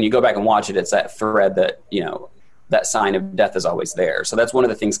 So when you go back and watch it, it's that thread that, that sign of death is always there. So that's one of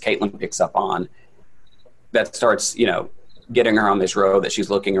the things Caitlin picks up on that starts, getting her on this road that she's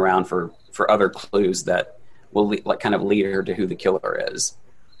looking around for other clues that will kind of lead her to who the killer is.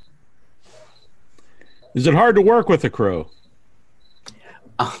 Is it hard to work with a crow?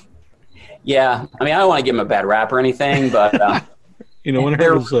 Yeah. I mean, I don't want to give him a bad rap or anything, but when it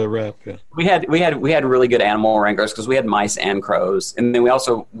was a rap, yeah. We had really good animal wranglers because we had mice and crows, and then we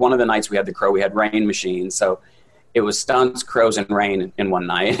also, one of the nights we had the crow, we had rain machines, so it was stunts, crows, and rain in one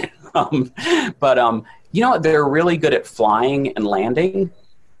night. But they're really good at flying and landing,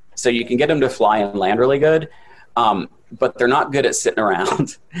 so you can get them to fly and land really good. But they're not good at sitting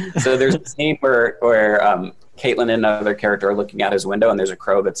around. So there's a scene where Caitlin and another character are looking out his window, and there's a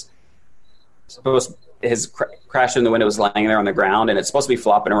crow that's supposed crashed in the window, was laying there on the ground, and it's supposed to be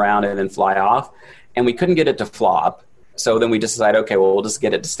flopping around and then fly off. And we couldn't get it to flop. So then we just decided, okay, well, we'll just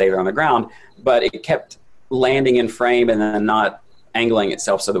get it to stay there on the ground. But it kept landing in frame and then not angling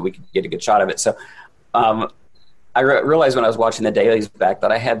itself so that we could get a good shot of it. So I realized when I was watching the dailies back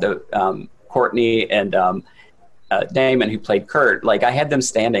that I had the Courtney and Damon, who played Kurt, like I had them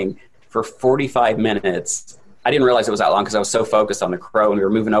standing for 45 minutes. I didn't realize it was that long because I was so focused on the crow and we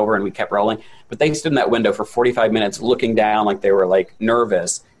were moving over and we kept rolling. But they stood in that window for 45 minutes looking down like they were like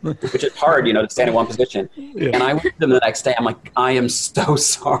nervous, which is hard, to stand in one position. Yeah. And I went to them the next day. I'm like, I am so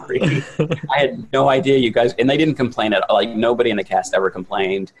sorry. I had no idea you guys, and they didn't complain at all. Like nobody in the cast ever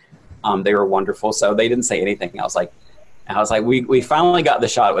complained. They were wonderful. So they didn't say anything. I was like, we finally got the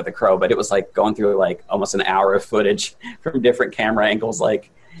shot with the crow, but it was like going through like almost an hour of footage from different camera angles.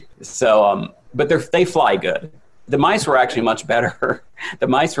 But they fly good. The mice were actually much better. The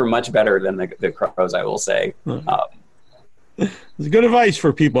mice were much better than the crows, I will say. It's good advice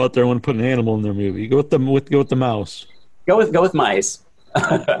for people out there who want to put an animal in their movie. Go with the mouse. Go with mice.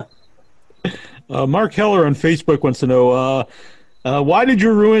 Mark Heller on Facebook wants to know why did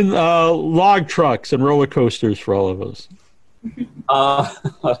you ruin log trucks and roller coasters for all of us?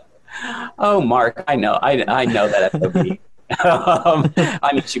 Oh, Mark, I know that SOB.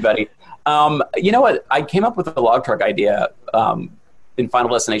 I miss you, buddy. You know what? I came up with the log truck idea in Final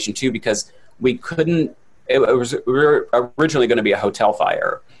Destination 2 because we couldn't. We were originally going to be a hotel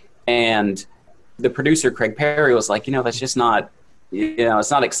fire, and the producer Craig Perry was like, that's just not,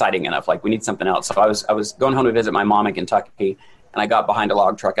 it's not exciting enough. Like we need something else. So I was going home to visit my mom in Kentucky, and I got behind a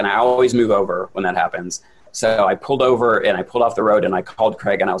log truck, and I always move over when that happens. So I pulled over and I pulled off the road, and I called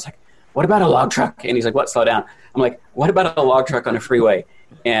Craig, and I was like, "What about a log truck?" And he's like, "What? Slow down." I'm like, "What about a log truck on a freeway?"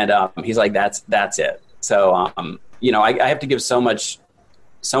 And he's like, "That's it." So I have to give so much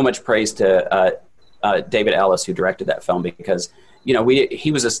praise to David Ellis, who directed that film, because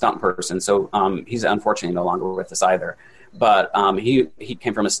he was a stunt person, so he's unfortunately no longer with us either. But he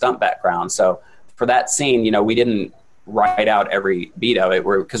came from a stunt background, so for that scene, we didn't write out every beat of it,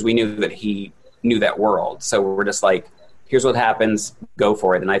 because we knew that he knew that world. So we're just like, here's what happens, go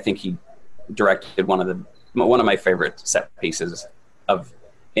for it. And I think he directed one of my favorite set pieces of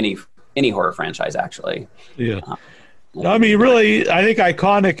any horror franchise, actually. Yeah. I mean, really, I think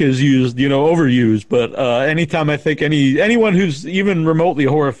iconic is used, overused, but anytime I think anyone who's even remotely a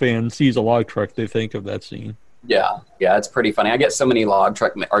horror fan sees a log truck, they think of that scene. Yeah, it's pretty funny. I get so many log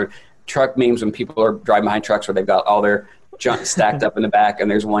truck or truck memes when people are driving behind trucks where they've got all their junk stacked up in the back and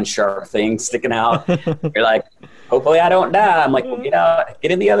there's one sharp thing sticking out. You're like, hopefully I don't die. I'm like, well, get out,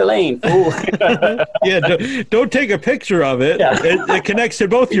 get in the other lane, fool. Yeah, don't take a picture of it. Yeah. It connects to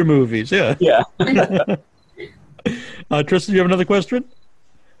both your movies. Yeah. Yeah. Tristan, do you have another question?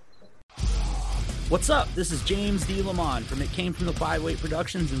 What's up? This is James D. Lamont from It Came From the 508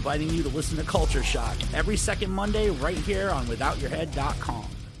 Productions, inviting you to listen to Culture Shock every second Monday right here on WithoutYourHead.com.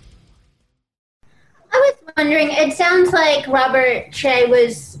 I was wondering, it sounds like Robert Shea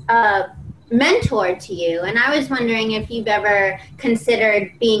was a mentor to you, and I was wondering if you've ever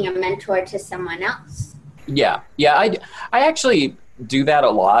considered being a mentor to someone else. Yeah, I actually do that a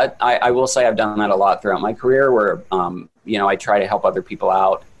lot. I will say I've done that a lot throughout my career where, I try to help other people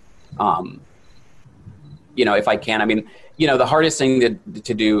out, if I can. I mean, the hardest thing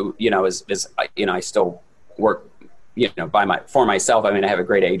to do, is I still work, for myself. I mean, I have a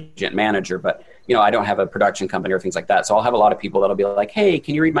great agent manager, but, I don't have a production company or things like that. So I'll have a lot of people that'll be like, hey,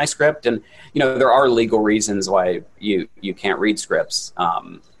 can you read my script? And, there are legal reasons why you can't read scripts.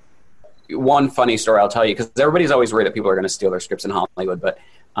 One funny story I'll tell you, because everybody's always worried that people are going to steal their scripts in Hollywood. But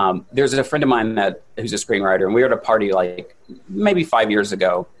there's a friend of mine who's a screenwriter, and we were at a party like maybe 5 years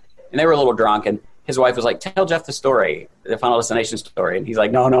ago, and they were a little drunk, and his wife was like, tell Jeff the story, the Final Destination story. And he's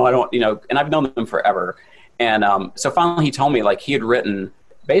like, no, I don't, and I've known them forever. And so finally he told me like he had written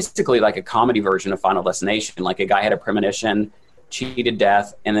basically like a comedy version of Final Destination. Like a guy had a premonition, cheated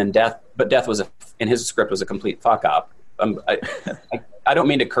death, and then death was in his script was a complete fuck up. I don't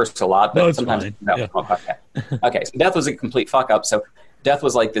mean to curse a lot, but sometimes. No, okay. So death was a complete fuck up. So death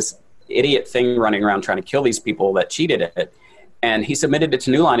was like this idiot thing running around trying to kill these people that cheated it. And he submitted it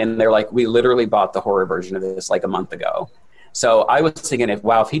to New Line, and they're like, we literally bought the horror version of this like a month ago. So I was thinking,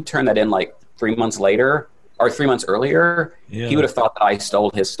 if he'd turned that in like 3 months later or 3 months earlier, he would have thought that I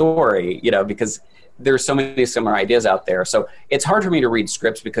stole his story, because there's so many similar ideas out there. So it's hard for me to read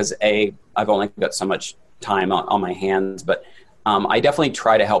scripts because I've only got so much time on my hands, but I definitely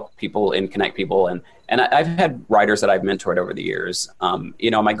try to help people and connect people. And I've had writers that I've mentored over the years.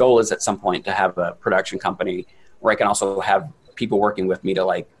 My goal is at some point to have a production company where I can also have people working with me to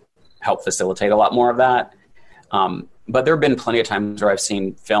like help facilitate a lot more of that. But there have been plenty of times where I've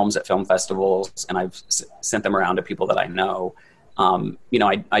seen films at film festivals and I've sent them around to people that I know.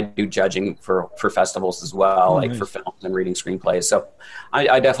 I do judging for festivals as well, like for films and reading screenplays. So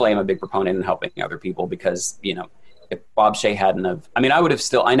I definitely am a big proponent in helping other people because, if Bob Shea hadn't have, I know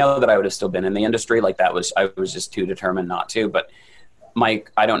that I would have still been in the industry. Like I was just too determined not to, but my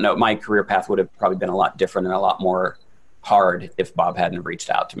career path would have probably been a lot different and a lot more hard if Bob hadn't reached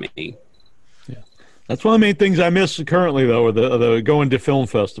out to me. Yeah. That's one of the main things I miss currently though, the going to film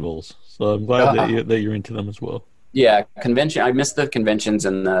festivals. So I'm glad that you're into them as well. Yeah. I miss the conventions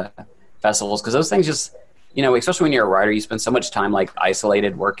and the festivals because those things just, especially when you're a writer, you spend so much time like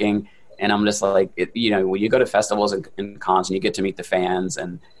isolated working. And I'm just like, when you go to festivals and cons and you get to meet the fans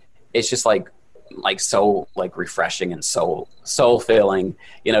and it's just like so like refreshing and soul filling,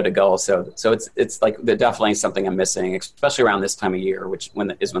 to go. So it's like definitely something I'm missing, especially around this time of year, which when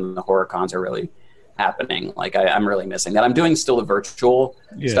the horror cons are really happening. Like I'm really missing that. I'm doing still the virtual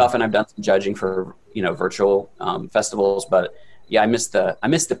stuff and I've done some judging for, virtual festivals, but yeah, I miss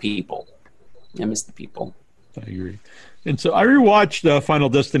the people. I miss the people. I agree. And so I rewatched Final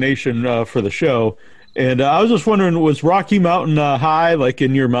Destination for the show, and I was just wondering, was Rocky Mountain High like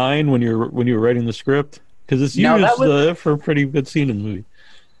in your mind when you were writing the script? Because it's used for a pretty good scene in the movie.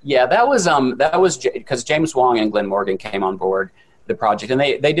 Yeah, that was because James Wong and Glenn Morgan came on board the project, and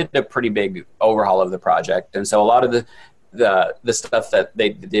they did a pretty big overhaul of the project, and so a lot of the stuff that they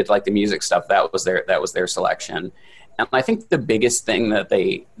did, like the music stuff, that was their selection. And I think the biggest thing that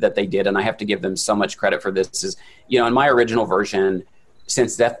they did, and I have to give them so much credit for this, is, in my original version,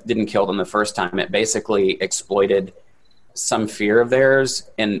 since death didn't kill them the first time, it basically exploited some fear of theirs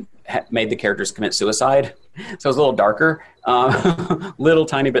and made the characters commit suicide. So it was a little darker, little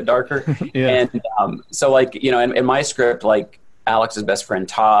tiny bit darker. Yeah. And so like, in my script, like Alex's best friend,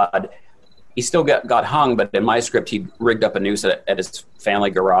 Todd, he still got hung, but in my script, he rigged up a noose at his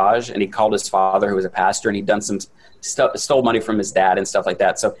family garage, and he called his father, who was a pastor, and he'd done some stole money from his dad and stuff like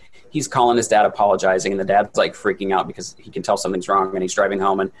that. So he's calling his dad, apologizing, and the dad's like freaking out because he can tell something's wrong, and he's driving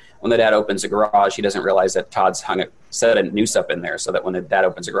home. And when the dad opens the garage, he doesn't realize that Todd's set a noose up in there, so that when the dad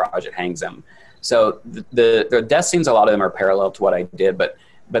opens the garage, it hangs him. So the death scenes, a lot of them are parallel to what I did, but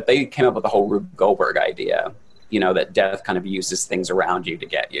they came up with the whole Rube Goldberg idea, that death kind of uses things around you to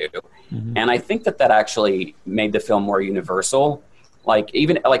get you. Mm-hmm. And I think that actually made the film more universal. Like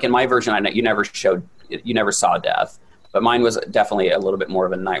even like in my version, you never saw death, but mine was definitely a little bit more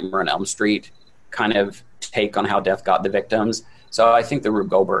of a Nightmare on Elm Street kind of take on how death got the victims. So I think the Rube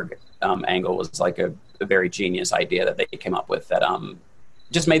Goldberg angle was like a very genius idea that they came up with that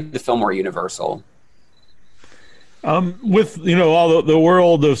just made the film more universal. With all the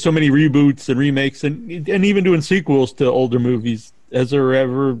world of so many reboots and remakes and even doing sequels to older movies, is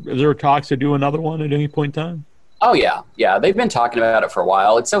there talks to do another one at any point in time? Oh yeah, they've been talking about it for a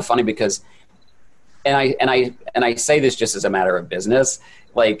while. It's so funny because, and I say this just as a matter of business.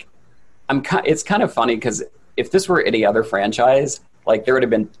 Like, it's kind of funny because if this were any other franchise, like there would have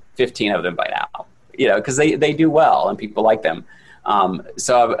been 15 of them by now. Because they do well and people like them.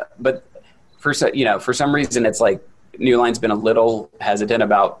 But for some reason, it's like New Line's been a little hesitant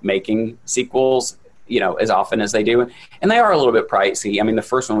about making sequels, as often as they do, and they are a little bit pricey. I mean, the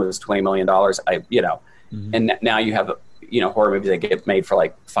first one was $20 million. Mm-hmm. And now you have horror movies that get made for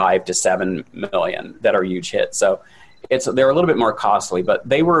like $5 to $7 million that are huge hits. So they're a little bit more costly, but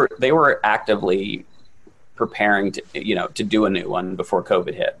they were actively preparing to do a new one before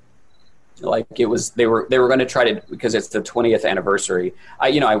COVID hit. Like they were going to try to, because it's the 20th anniversary.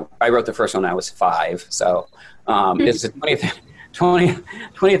 I wrote the first one when I was 5, so it's the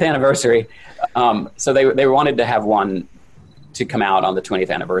 20th anniversary. So they wanted to have one to come out on the 20th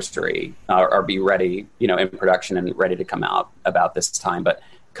anniversary or be ready, in production and ready to come out about this time. But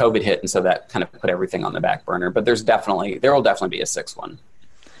COVID hit, and so that kind of put everything on the back burner. But there will definitely be a 6th one.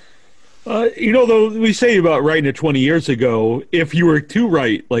 Though we say about writing it 20 years ago, if you were to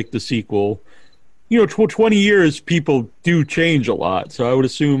write like the sequel, 20 years, people do change a lot. So I would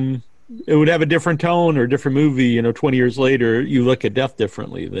assume it would have a different tone or a different movie. 20 years later, you look at death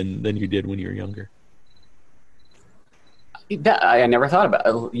differently than you did when you were younger. I never thought about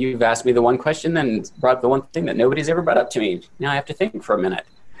it. You've asked me the one question, then brought up the one thing that nobody's ever brought up to me. Now I have to think for a minute.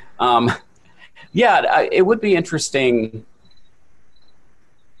 It would be interesting.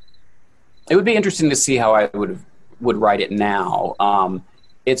 It would be interesting to see how I would write it now.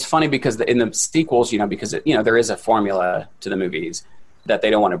 It's funny because in the sequels, because there is a formula to the movies that they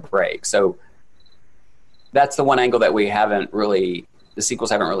don't want to break. So that's the one angle that the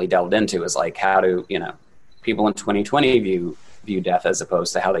sequels haven't really delved into, is like how do people in 2020 view view death as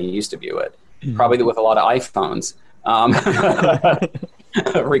opposed to how they used to view it. Probably with a lot of iPhones,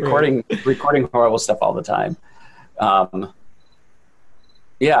 recording horrible stuff all the time.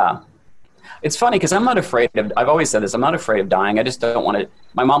 Yeah. It's funny because I'm not afraid of, I've always said this, I'm not afraid of dying. I just don't want to,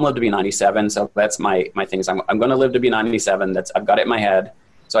 my mom lived to be 97. So that's my thing is I'm going to live to be 97. I've got it in my head.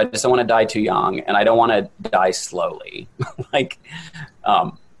 So I just don't want to die too young, and I don't want to die slowly.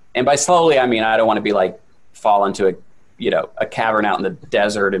 And by slowly, I mean, I don't want to be like fall into a cavern out in the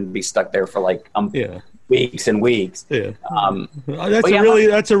desert and be stuck there for weeks and weeks. Yeah.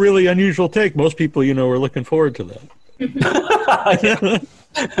 That's a really unusual take. Most people, are looking forward to that.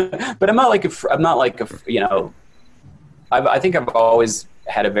 But I'm not like I think I've always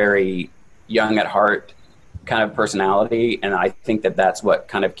had a very young at heart kind of personality, and I think that that's what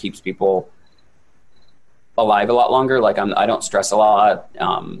kind of keeps people alive a lot longer. Like I don't stress a lot,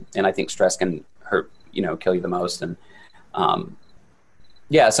 and I think stress can hurt, kill you the most. And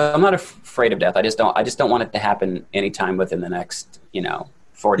so I'm not afraid of death. I just don't want it to happen anytime within the next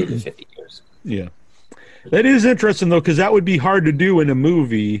 40 to 50 years. Yeah. That is interesting, though, because that would be hard to do in a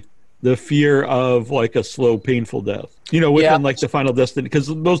movie, the fear of, like, a slow, painful death. Within, like, the Final Destination, because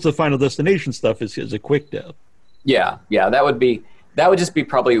most of the Final Destination stuff is a quick death. Yeah, that would just be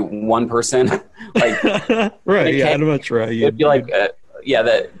probably one person. Like, right, yeah, I'm not sure. It'd be like, the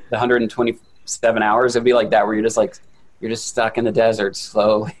 127 hours, it'd be like that, where you're just stuck in the desert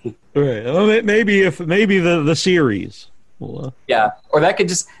slowly. Right, well, maybe the series. Yeah, or that could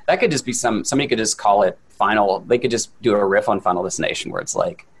just be somebody could just call it Final. They could just do a riff on Final Destination where it's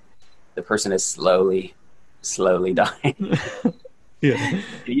like the person is slowly dying. Yeah,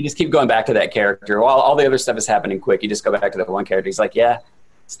 you just keep going back to that character while all the other stuff is happening quick. You just go back to that one character. He's like, yeah,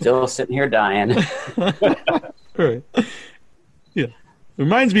 still sitting here dying. Right. Yeah.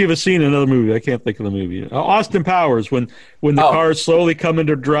 Reminds me of a scene in another movie. I can't think of the movie. Austin Powers, when the cars slowly coming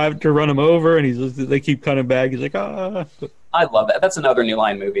to run him over, and they keep cutting back. He's like, ah. I love that. That's another New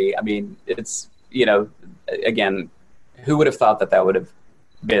Line movie. I mean, it's again, who would have thought that would have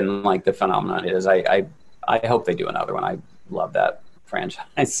been like the phenomenon it is? I hope they do another one. I love that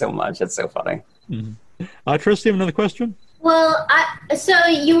franchise so much. It's so funny. Mm-hmm. Tristy, you have another question? Well, so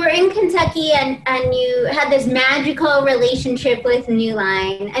you were in Kentucky and you had this magical relationship with New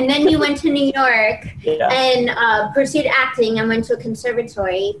Line, and then you went to New York and pursued acting and went to a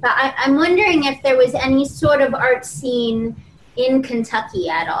conservatory. But I'm wondering if there was any sort of art scene in Kentucky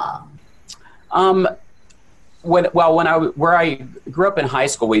at all. Where I grew up in high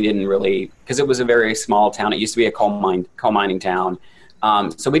school, we didn't really, because it was a very small town. It used to be a coal mining town,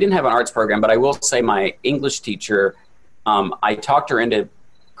 so we didn't have an arts program. But I will say, my English teacher. I talked her into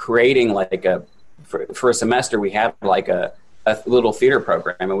creating for a semester, we had like a little theater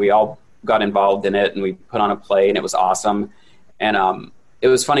program, and we all got involved in it, and we put on a play, and it was awesome. And it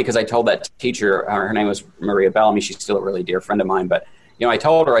was funny because I told that teacher, her name was Maria Bellamy. She's still a really dear friend of mine, but I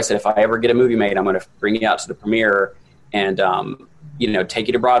told her, I said, if I ever get a movie made, I'm going to bring you out to the premiere and take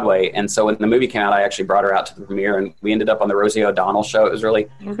you to Broadway. And so when the movie came out, I actually brought her out to the premiere, and we ended up on the Rosie O'Donnell show. It was really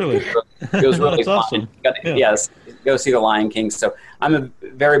fun. Awesome. Yes, go see The Lion King. So I'm a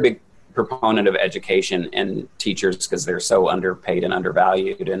very big proponent of education and teachers because they're so underpaid and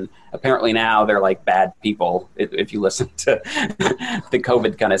undervalued. And apparently now they're like bad people. If you listen to the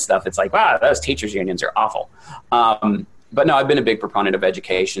COVID kind of stuff, it's like, wow, those teachers unions are awful. But no, I've been a big proponent of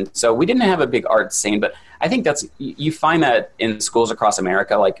education. So we didn't have a big art scene, but I think you find that in schools across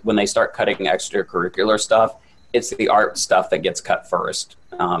America, like when they start cutting extracurricular stuff, it's the art stuff that gets cut first,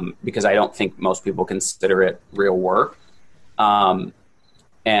 because I don't think most people consider it real work. And,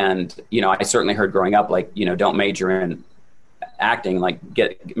 I certainly heard growing up, like, don't major in acting, like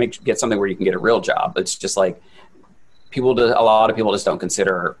get something where you can get a real job. It's just like a lot of people just don't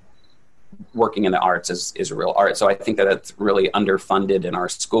consider working in the arts is real art. So I think that it's really underfunded in our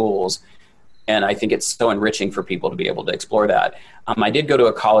schools. And I think it's so enriching for people to be able to explore that. I did go to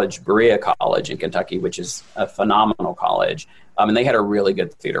a college, Berea College in Kentucky, which is a phenomenal college. And they had a really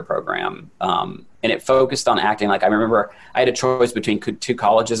good theater program. And it focused on acting. Like I remember I had a choice between two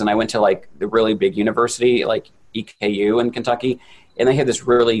colleges, and I went to like the really big university, like EKU in Kentucky. And they had this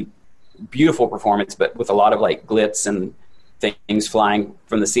really beautiful performance, but with a lot of like glitz and things flying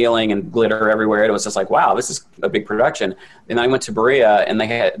from the ceiling and glitter everywhere. It was just like, wow, this is a big production. And I went to Berea, and they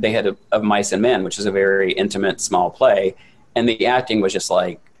had Of Mice and Men, which is a very intimate, small play. And the acting was just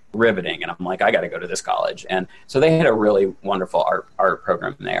like riveting. And I'm like, I got to go to this college. And so they had a really wonderful art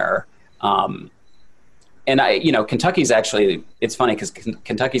program there. And Kentucky's actually, it's funny because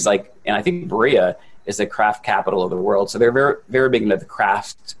Kentucky's like, and I think Berea is the craft capital of the world. So they're very, very big into the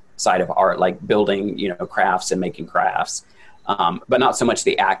craft side of art, like building, crafts and making crafts. but not so much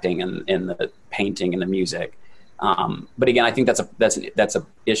the acting and the painting and the music. But again, I think that's a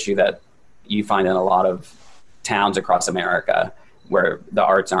issue that you find in a lot of towns across America, where the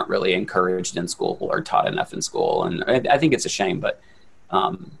arts aren't really encouraged in school or taught enough in school. And I think it's a shame, but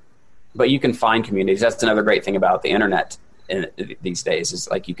you can find communities. That's another great thing about the internet these days, is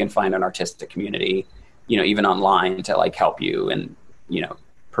like you can find an artistic community, even online, to like help you and,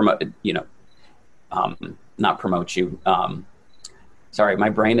 promote, not promote you. Sorry, my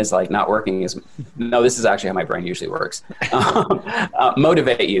brain is like not working no, this is actually how my brain usually works.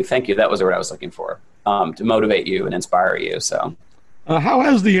 Motivate you. Thank you. That was the word I was looking for. To motivate you and inspire you. So. How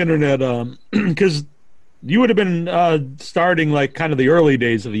has the internet, because you would have been starting like kind of the early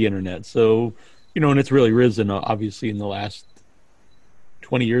days of the internet. So, and it's really risen, obviously, in the last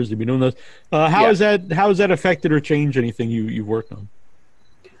 20 years you've been doing this. How has that affected or changed anything you've worked on?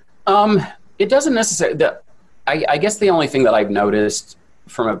 It doesn't necessarily, I guess the only thing that I've noticed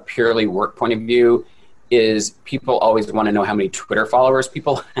from a purely work point of view is people always want to know how many Twitter followers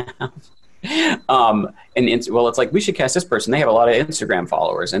people have. It's like, we should cast this person. They have a lot of Instagram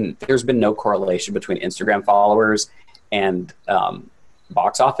followers, and there's been no correlation between Instagram followers and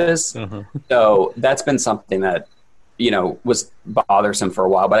box office. Uh-huh. So that's been something that, was bothersome for a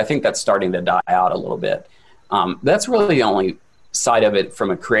while, but I think that's starting to die out a little bit. That's really the only side of it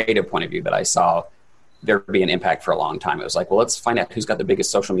from a creative point of view that I saw there be an impact for a long time. It was like, well, let's find out who's got the biggest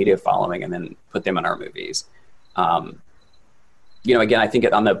social media following and then put them in our movies. Again, I think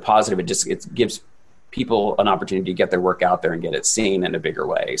on the positive, it gives people an opportunity to get their work out there and get it seen in a bigger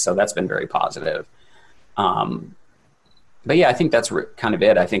way. So that's been very positive. But yeah, I think that's kind of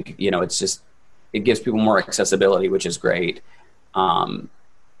it. I think, it gives people more accessibility, which is great.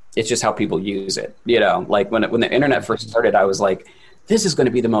 It's just how people use it. Like when the internet first started, I was like, this is going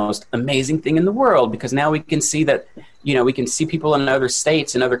to be the most amazing thing in the world, because now we can see that, we can see people in other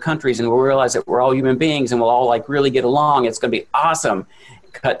states and other countries, and we'll realize that we're all human beings and we'll all like really get along. It's going to be awesome.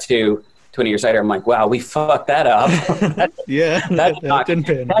 Cut to 20 years later, I'm like, wow, we fucked that up. That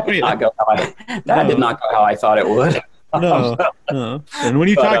did not go how I thought it would. No. And when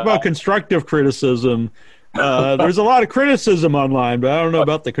you talk about constructive criticism, there's a lot of criticism online, but I don't know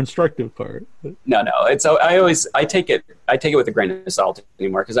about the constructive part. No. I take it with a grain of salt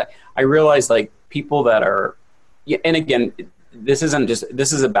anymore, because I realize like people that are, and again, this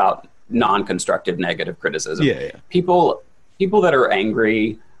is about non-constructive negative criticism. Yeah. People that are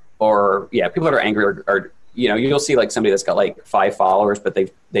angry are you'll see like somebody that's got like 5 followers, but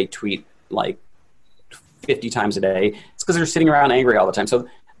they tweet like 50 times a day. It's because they're sitting around angry all the time. So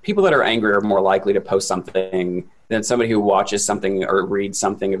people that are angry are more likely to post something than somebody who watches something or reads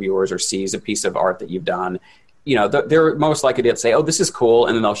something of yours or sees a piece of art that you've done. They're most likely to say, oh, this is cool,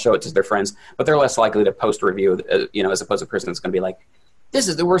 and then they'll show it to their friends, but they're less likely to post a review, as opposed to a person that's going to be like, this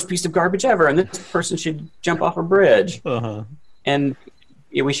is the worst piece of garbage ever, and this person should jump off a bridge. Uh-huh. And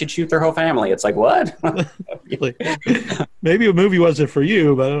we should shoot their whole family. It's like, what? Maybe a movie wasn't for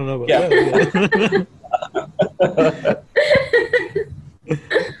you, but I don't know about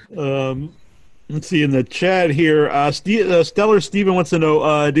that. Let's see in the chat here. Stellar Steven wants to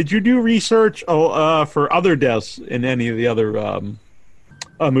know: did you do research for other deaths in any of the other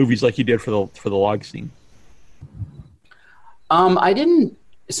movies, like you did for the log scene? I didn't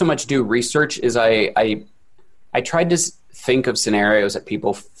so much do research as I tried to think of scenarios that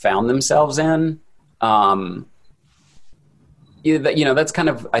people found themselves in. That's kind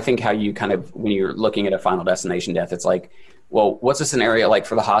of, I think, how you kind of, when you're looking at a Final Destination death, it's like, well, what's a scenario like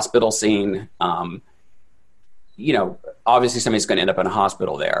for the hospital scene? Obviously somebody's going to end up in a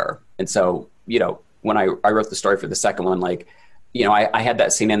hospital there. And so, when I wrote the story for the second one, like, I had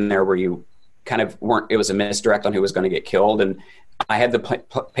that scene in there where you kind of it was a misdirect on who was going to get killed. And I had the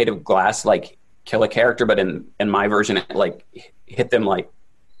plate of glass, like, kill a character, but in my version, it like hit them like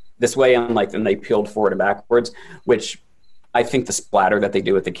this way, and like, then they peeled forward and backwards, which I think the splatter that they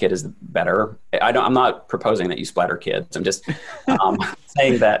do with the kid is better. I'm not proposing that you splatter kids. I'm just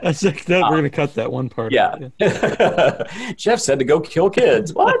saying that. We're going to cut that one part. Yeah. Jeff said to go kill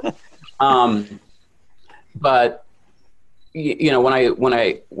kids. What? But when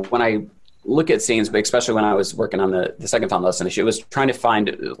I look at scenes, but especially when I was working on the second Final Destination, it was trying to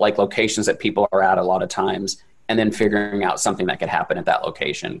find like locations that people are at a lot of times, and then figuring out something that could happen at that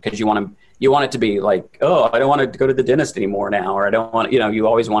location. Because you want it to be like, oh, I don't want to go to the dentist anymore now, or I don't want, you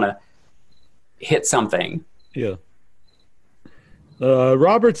always want to hit something. Yeah.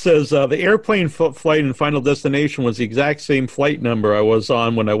 Robert says the airplane flight in Final Destination was the exact same flight number I was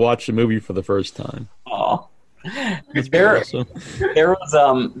on when I watched the movie for the first time. Oh, There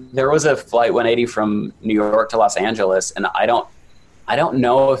was a flight 180 from New York to Los Angeles, and I don't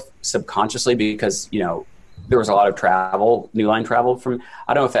know if subconsciously, because there was a lot of New Line travel from.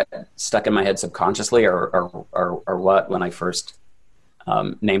 I don't know if that stuck in my head subconsciously or what when I first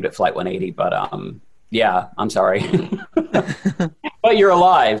named it Flight 180. But yeah, I'm sorry, but you're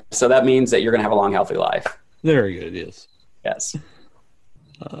alive, so that means that you're gonna have a long, healthy life. Very good. Yes. Yes.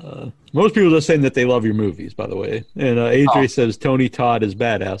 Most people are saying that they love your movies, by the way. And AJ says Tony Todd is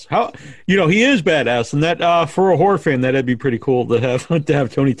badass. How he is badass, and that for a horror fan, that'd be pretty cool to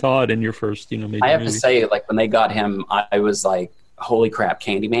have Tony Todd in your first major I have movie. to say, like when they got him, I was like, holy crap,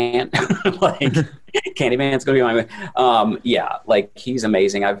 Candyman! Like Candyman's gonna be my movie. Yeah, like he's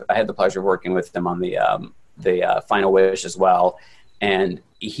amazing. I had the pleasure of working with him on the Final Wish as well, and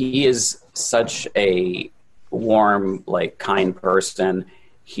he is such a warm, like kind person.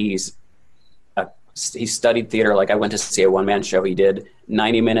 He studied theater. Like I went to see a one-man show he did,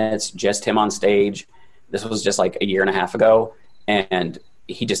 90 minutes, just him on stage. This was just like a year and a half ago, and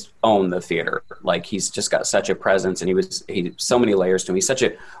he just owned the theater. Like he's just got such a presence, and he so many layers to him. He's such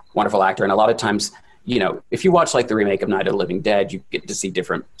a wonderful actor, and a lot of times, if you watch like the remake of Night of the Living Dead, you get to see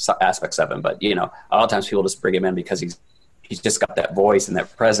different aspects of him. But a lot of times people just bring him in because he's just got that voice and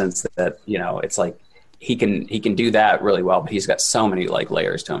that presence that it's like. He can do that really well, but he's got so many like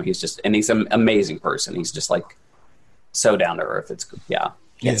layers to him. He's an amazing person. He's just like so down to earth.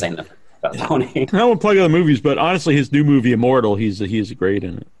 Can't say nothing about Tony. I won't plug other movies, but honestly, his new movie Immortal, he's great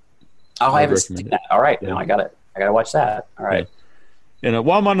in it. Oh, I haven't seen that. All right, now I got it. I got to watch that. All right. Yeah. And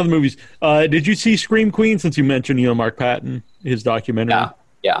while I'm on to the movies, did you see Scream Queen? Since you mentioned Mark Patton, his documentary.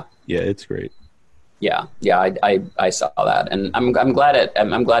 Yeah, it's great. Yeah. I saw that, and I'm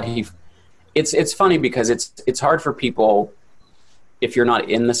glad he. It's funny because it's hard for people if you're not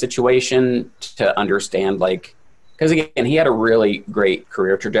in the situation to understand, like, because again, he had a really great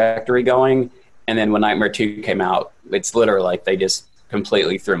career trajectory going, and then when Nightmare 2 came out, it's literally like they just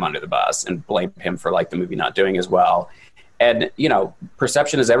completely threw him under the bus and blamed him for like the movie not doing as well. And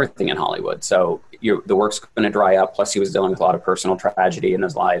perception is everything in Hollywood, so the work's going to dry up. Plus, he was dealing with a lot of personal tragedy in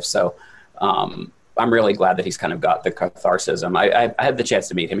his life, so. I'm really glad that he's kind of got the catharsis. I had the chance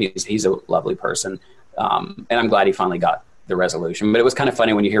to meet him. He's a lovely person. And I'm glad he finally got the resolution. But it was kind of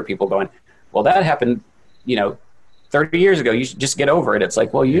funny when you hear people going, well, that happened, 30 years ago. You should just get over it. It's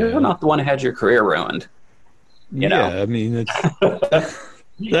like, well, you're not the one who had your career ruined. I mean, it's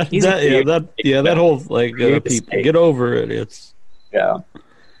that whole like people get over it. It's I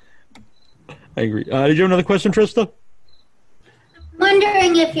agree. Did you have another question, Trista?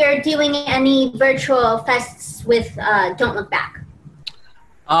 Wondering if you're doing any virtual fests with Don't Look Back.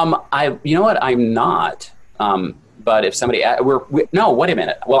 You know what? I'm not. But if somebody, no, wait a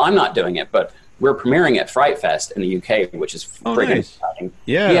minute. Well, I'm not doing it, but we're premiering at Fright Fest in the UK, which is freaking exciting.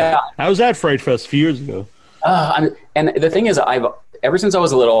 Yeah. I was at Fright Fest a few years ago. And the thing is, ever since I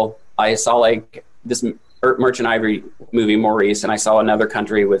was little, I saw like this Merchant Ivory movie, Maurice, and I saw Another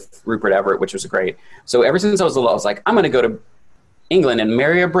Country with Rupert Everett, which was great. So ever since I was little, I was like, I'm going to go to England and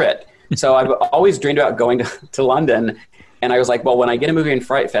marry a Brit. So I've always dreamed about going to London. And I was like, well, when I get a movie in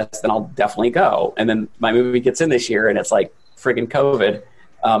Fright Fest, then I'll definitely go. And then my movie gets in this year and it's like friggin' COVID.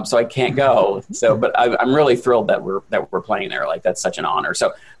 So I can't go. So, but I'm really thrilled that we're playing there. Like, that's such an honor.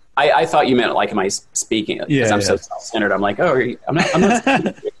 So I thought you meant like, am I speaking? Because I'm so self-centered. I'm like, I'm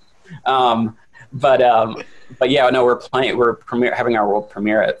not. But yeah, no, we're having our world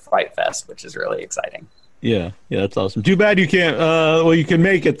premiere at Fright Fest, which is really exciting. Yeah, that's awesome. Too bad you can't. Well, you can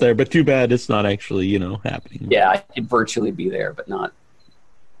make it there, but too bad it's not actually, happening. Yeah, I could virtually be there, but not.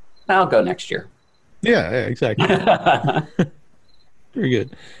 I'll go next year. Yeah, exactly. Very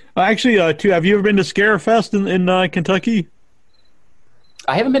good. Actually, have you ever been to Scarefest in Kentucky?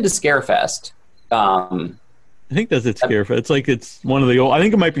 I haven't been to Scarefest. I think that's it. Scarefest. It's one of the old. I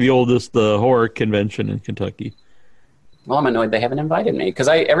think it might be the oldest horror convention in Kentucky. Well, I'm annoyed they haven't invited me because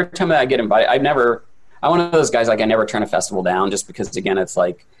every time that I get invited, I'm one of those guys, like, I never turn a festival down just because, again, it's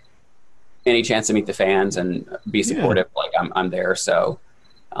like any chance to meet the fans and be supportive. Yeah. Like, I'm there. So,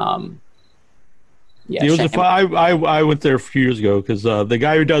 yeah. It was I went there a few years ago because the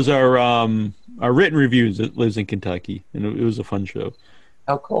guy who does our written reviews lives in Kentucky, and it was a fun show.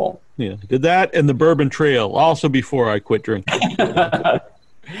 Oh, cool. Yeah. Did that and the Bourbon Trail also before I quit drinking.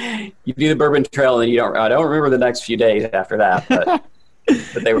 You do the Bourbon Trail, and I don't remember the next few days after that, but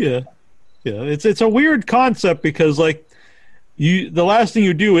they were. Yeah. Yeah, it's a weird concept because the last thing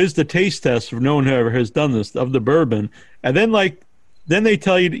you do is the taste test of no one who ever has done this of the bourbon, and then they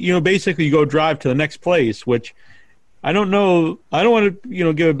tell you basically you go drive to the next place, which I don't know. I don't want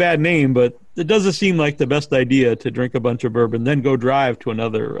to, give a bad name, but it doesn't seem like the best idea to drink a bunch of bourbon, then go drive to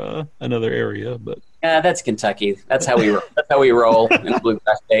another area. But yeah, that's Kentucky. That's how we roll in the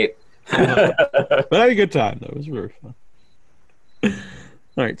Bluegrass State. But I had a good time, though. It was very fun.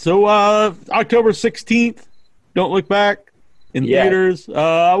 All right, so October 16th, Don't Look Back in theaters. Is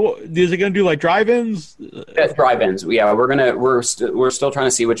it going to do like drive-ins? Drive-ins. Yeah, we're still trying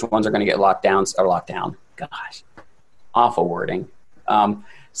to see which ones are going to get locked down. Gosh, awful wording.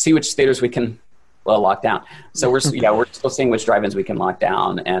 See which theaters we can lock down. So we're still seeing which drive-ins we can lock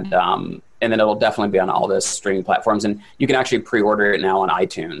down, and then it'll definitely be on all the streaming platforms, and you can actually pre-order it now on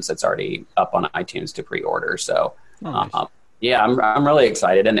iTunes. It's already up on iTunes to pre-order. So. Nice. Yeah, I'm really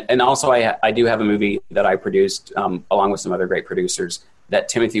excited. And also I do have a movie that I produced along with some other great producers that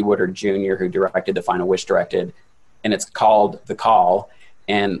Timothy Woodard Jr., who directed The Final Wish, directed, and it's called The Call,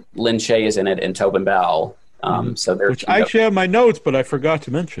 and Lynn Shay is in it and Tobin Bell. So which I actually have my notes, but I forgot to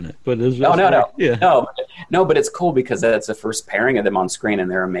mention it. But no, but it's cool because that's the first pairing of them on screen,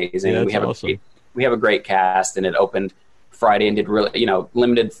 and they're amazing. Yeah, we have a great cast, and it opened Friday and did really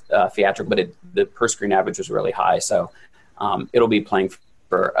limited theatrical, but the per screen average was really high. So. It'll be playing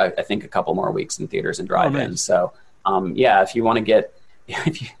for I think a couple more weeks in theaters and drive-ins. Nice. So if you want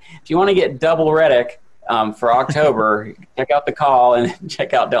to get double Reddick for October, check out The Call and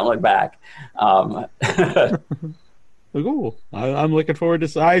check out Don't Look Back. Cool. I'm looking forward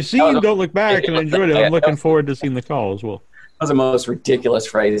to. I've seen Don't Look Back and I enjoyed it. I'm looking forward to seeing The Call as well. That was the most ridiculous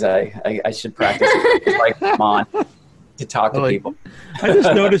phrase. I should practice it. Like, come on. To talk to people. I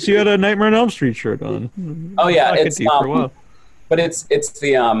just noticed you had a Nightmare on Elm Street shirt on. Oh yeah, but it's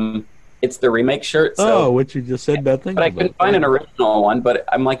the remake shirt. So, which you just said bad things. But I couldn't find an original one. But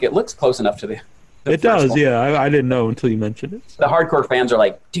I'm like, it looks close enough to the it does, one. Yeah. I didn't know until you mentioned it. The hardcore fans are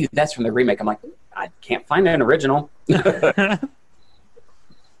like, dude, that's from the remake. I'm like, I can't find an original.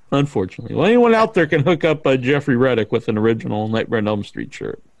 Unfortunately, well, anyone out there can hook up Jeffrey Reddick with an original Nightmare on Elm Street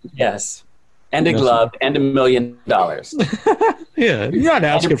shirt. Yes. And a glove and $1 million. Yeah, you're not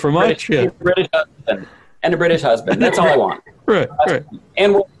asking for much. British husband and a British husband. That's all I want. Right.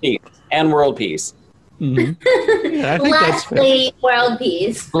 And world peace. Mm-hmm. Yeah, I think Lastly, world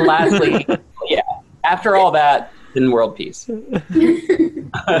peace. Lastly, yeah. After all that, then world peace.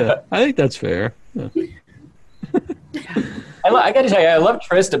 Yeah, I think that's fair. Yeah. I got to tell you, I love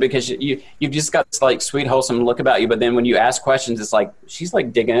Trista because you've just got this like sweet, wholesome look about you. But then when you ask questions, it's like she's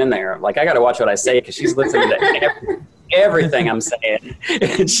like digging in there. Like I got to watch what I say because she's listening to everything I'm saying,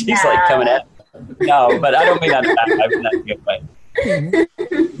 and she's like coming at me. No, but I don't mean that in a good way.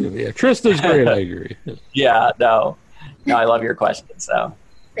 Yeah, Trista's great. I agree. Yeah, no, I love your questions. So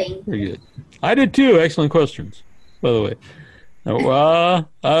thank you. Very good. I did too. Excellent questions, by the way. Well,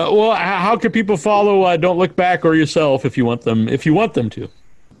 how can people follow Don't Look Back or yourself if you want them to?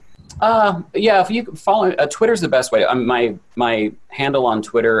 If you follow Twitter's the best way. My handle on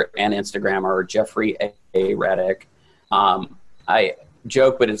Twitter and Instagram are Jeffrey A. Reddick. I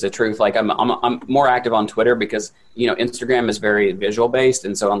joke, but it's the truth. Like I'm more active on Twitter because Instagram is very visual based,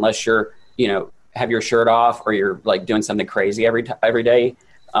 and so unless you're have your shirt off or you're like doing something crazy every day.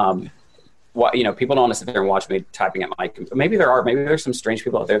 People don't want to sit there and watch me typing at my computer. Maybe there's some strange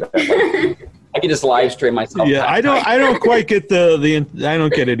people out there that like, I can just live stream myself. Yeah, I don't quite get I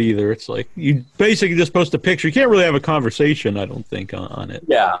don't get it either. It's like you basically just post a picture. You can't really have a conversation, I don't think, on it.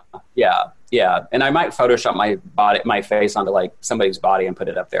 Yeah. And I might Photoshop my face onto like somebody's body and put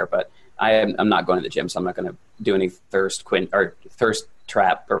it up there, but I'm not going to the gym, so I'm not going to do any thirst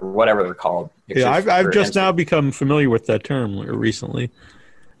trap or whatever they're called. Yeah, I've just now become familiar with that term recently.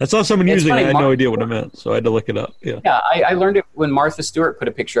 I saw someone using it. I had no idea what it meant, so I had to look it up. Yeah, I learned it when Martha Stewart put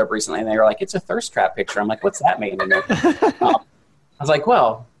a picture up recently, and they were like, "It's a thirst trap picture." I'm like, "What's that mean?" I was like,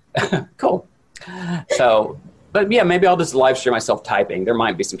 "Well, cool." So, but yeah, maybe I'll just live stream myself typing. There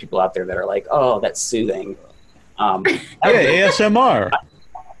might be some people out there that are like, "Oh, that's soothing." ASMR.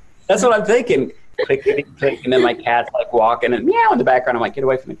 That's what I'm thinking. Click, and then my cat's like walking and meow in the background. I'm like, "Get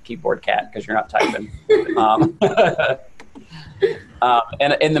away from the keyboard, cat, because you're not typing."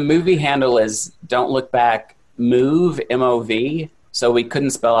 And the movie handle is Don't Look Back Move, MOV. So we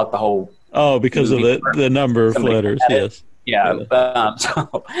couldn't spell out the whole. Oh, because of the number of letters. Yes. Yeah.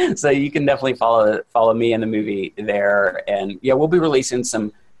 So you can definitely follow me in the movie there, and we'll be releasing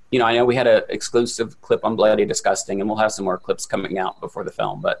some. I know we had an exclusive clip on Bloody Disgusting, and we'll have some more clips coming out before the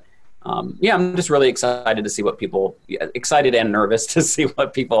film. But I'm just really excited to see what people excited and nervous to see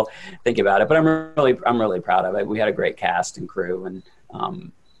what people think about it. But I'm really proud of it. We had a great cast and crew, and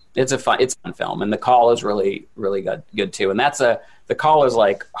it's a fun film. And The Call is really good too. And The Call is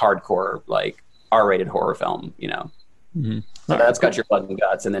like hardcore, like R-rated horror film. Mm-hmm. So that's got your blood and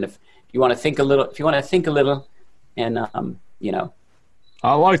guts. And then if you want to think a little, and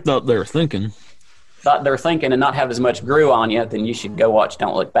I like that they're thinking and not have as much Gru on you, then you should go watch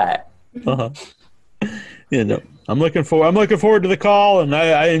Don't Look Back. Yeah, no, I'm looking forward to the call, and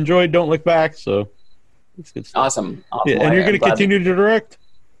I enjoyed Don't Look Back, so it's good stuff. Awesome. Yeah, and you're going to continue to direct?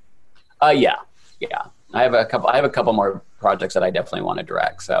 Yeah. I have a couple more projects that I definitely want to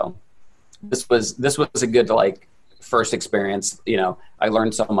direct. So this was a good first experience. I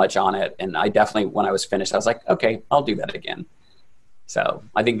learned so much on it, and I definitely, when I was finished, I was like, okay, I'll do that again. So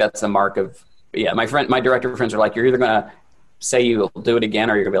I think that's a mark of, my director friends are like, you're either going to say you'll do it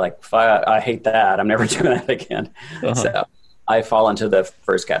again, or you're going to be like, I hate that, I'm never doing that again. So I fall into the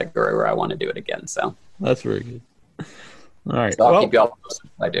first category where I want to do it again. So that's very good. All right. So I'll keep you all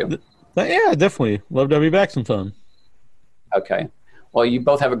posted if I do. Yeah, definitely. Love to have you back sometime. Okay. Well, you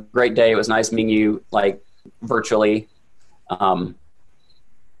both have a great day. It was nice meeting you, virtually. You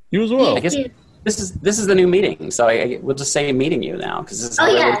as well. I guess this is the new meeting, so we'll just say meeting you now, because this is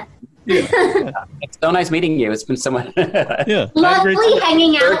it's so nice meeting you. It's been so much. Yeah, lovely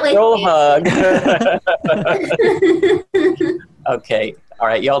hanging out with you. Hug. Okay. All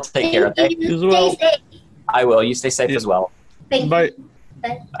right. Y'all take care. Okay. You as well. Stay safe. I will. You stay safe as well. Thank you. Bye.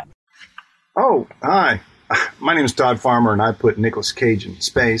 Bye. Oh, hi. My name is Todd Farmer, and I put Nicolas Cage in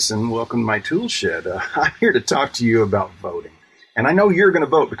space, and welcome to my tool shed. I'm here to talk to you about voting. And I know you're going to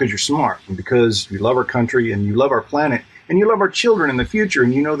vote because you're smart, and because you love our country, and you love our planet, and you love our children in the future,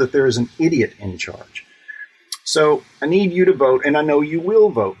 and you know that there is an idiot in charge. So I need you to vote, and I know you will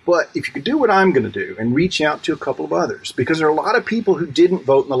vote. But if you could do what I'm going to do and reach out to a couple of others, because there are a lot of people who didn't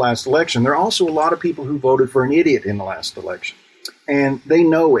vote in the last election. There are also a lot of people who voted for an idiot in the last election. And they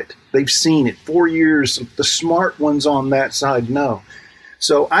know it. They've seen it. 4 years, the smart ones on that side know.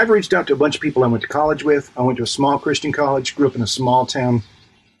 So I've reached out to a bunch of people I went to college with. I went to a small Christian college, grew up in a small town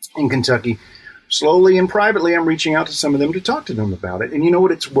in Kentucky. Slowly and privately, I'm reaching out to some of them to talk to them about it. And you know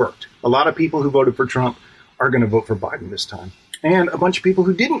what? It's worked. A lot of people who voted for Trump are going to vote for Biden this time. And a bunch of people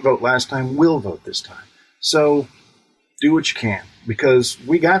who didn't vote last time will vote this time. So do what you can, because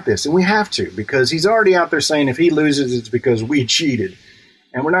we got this, and we have to, because he's already out there saying if he loses, it's because we cheated.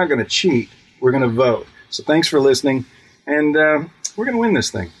 And we're not going to cheat. We're going to vote. So thanks for listening, and we're going to win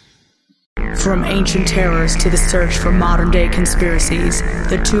this thing. From ancient terrors to the search for modern-day conspiracies,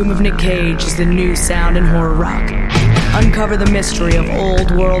 The Tomb of Nick Cage is the new sound in horror rock. Uncover the mystery of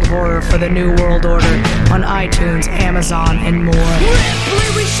old world horror for the new world order on iTunes, Amazon, and more. Ripley,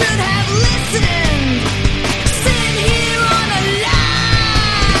 we should have listened. Sitting here on a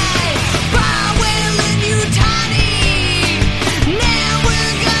lie. Barwell and Utani. Now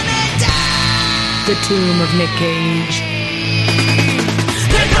we're gonna die. The Tomb of Nick Cage.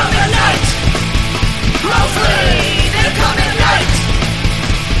 They're coming night. Mostly they're coming night.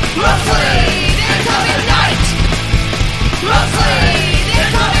 Mostly they're coming night. Mostly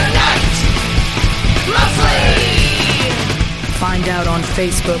they're coming night. Mostly. Find out on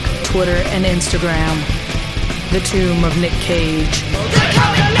Facebook, Twitter, and Instagram. The Tomb of Nick Cage.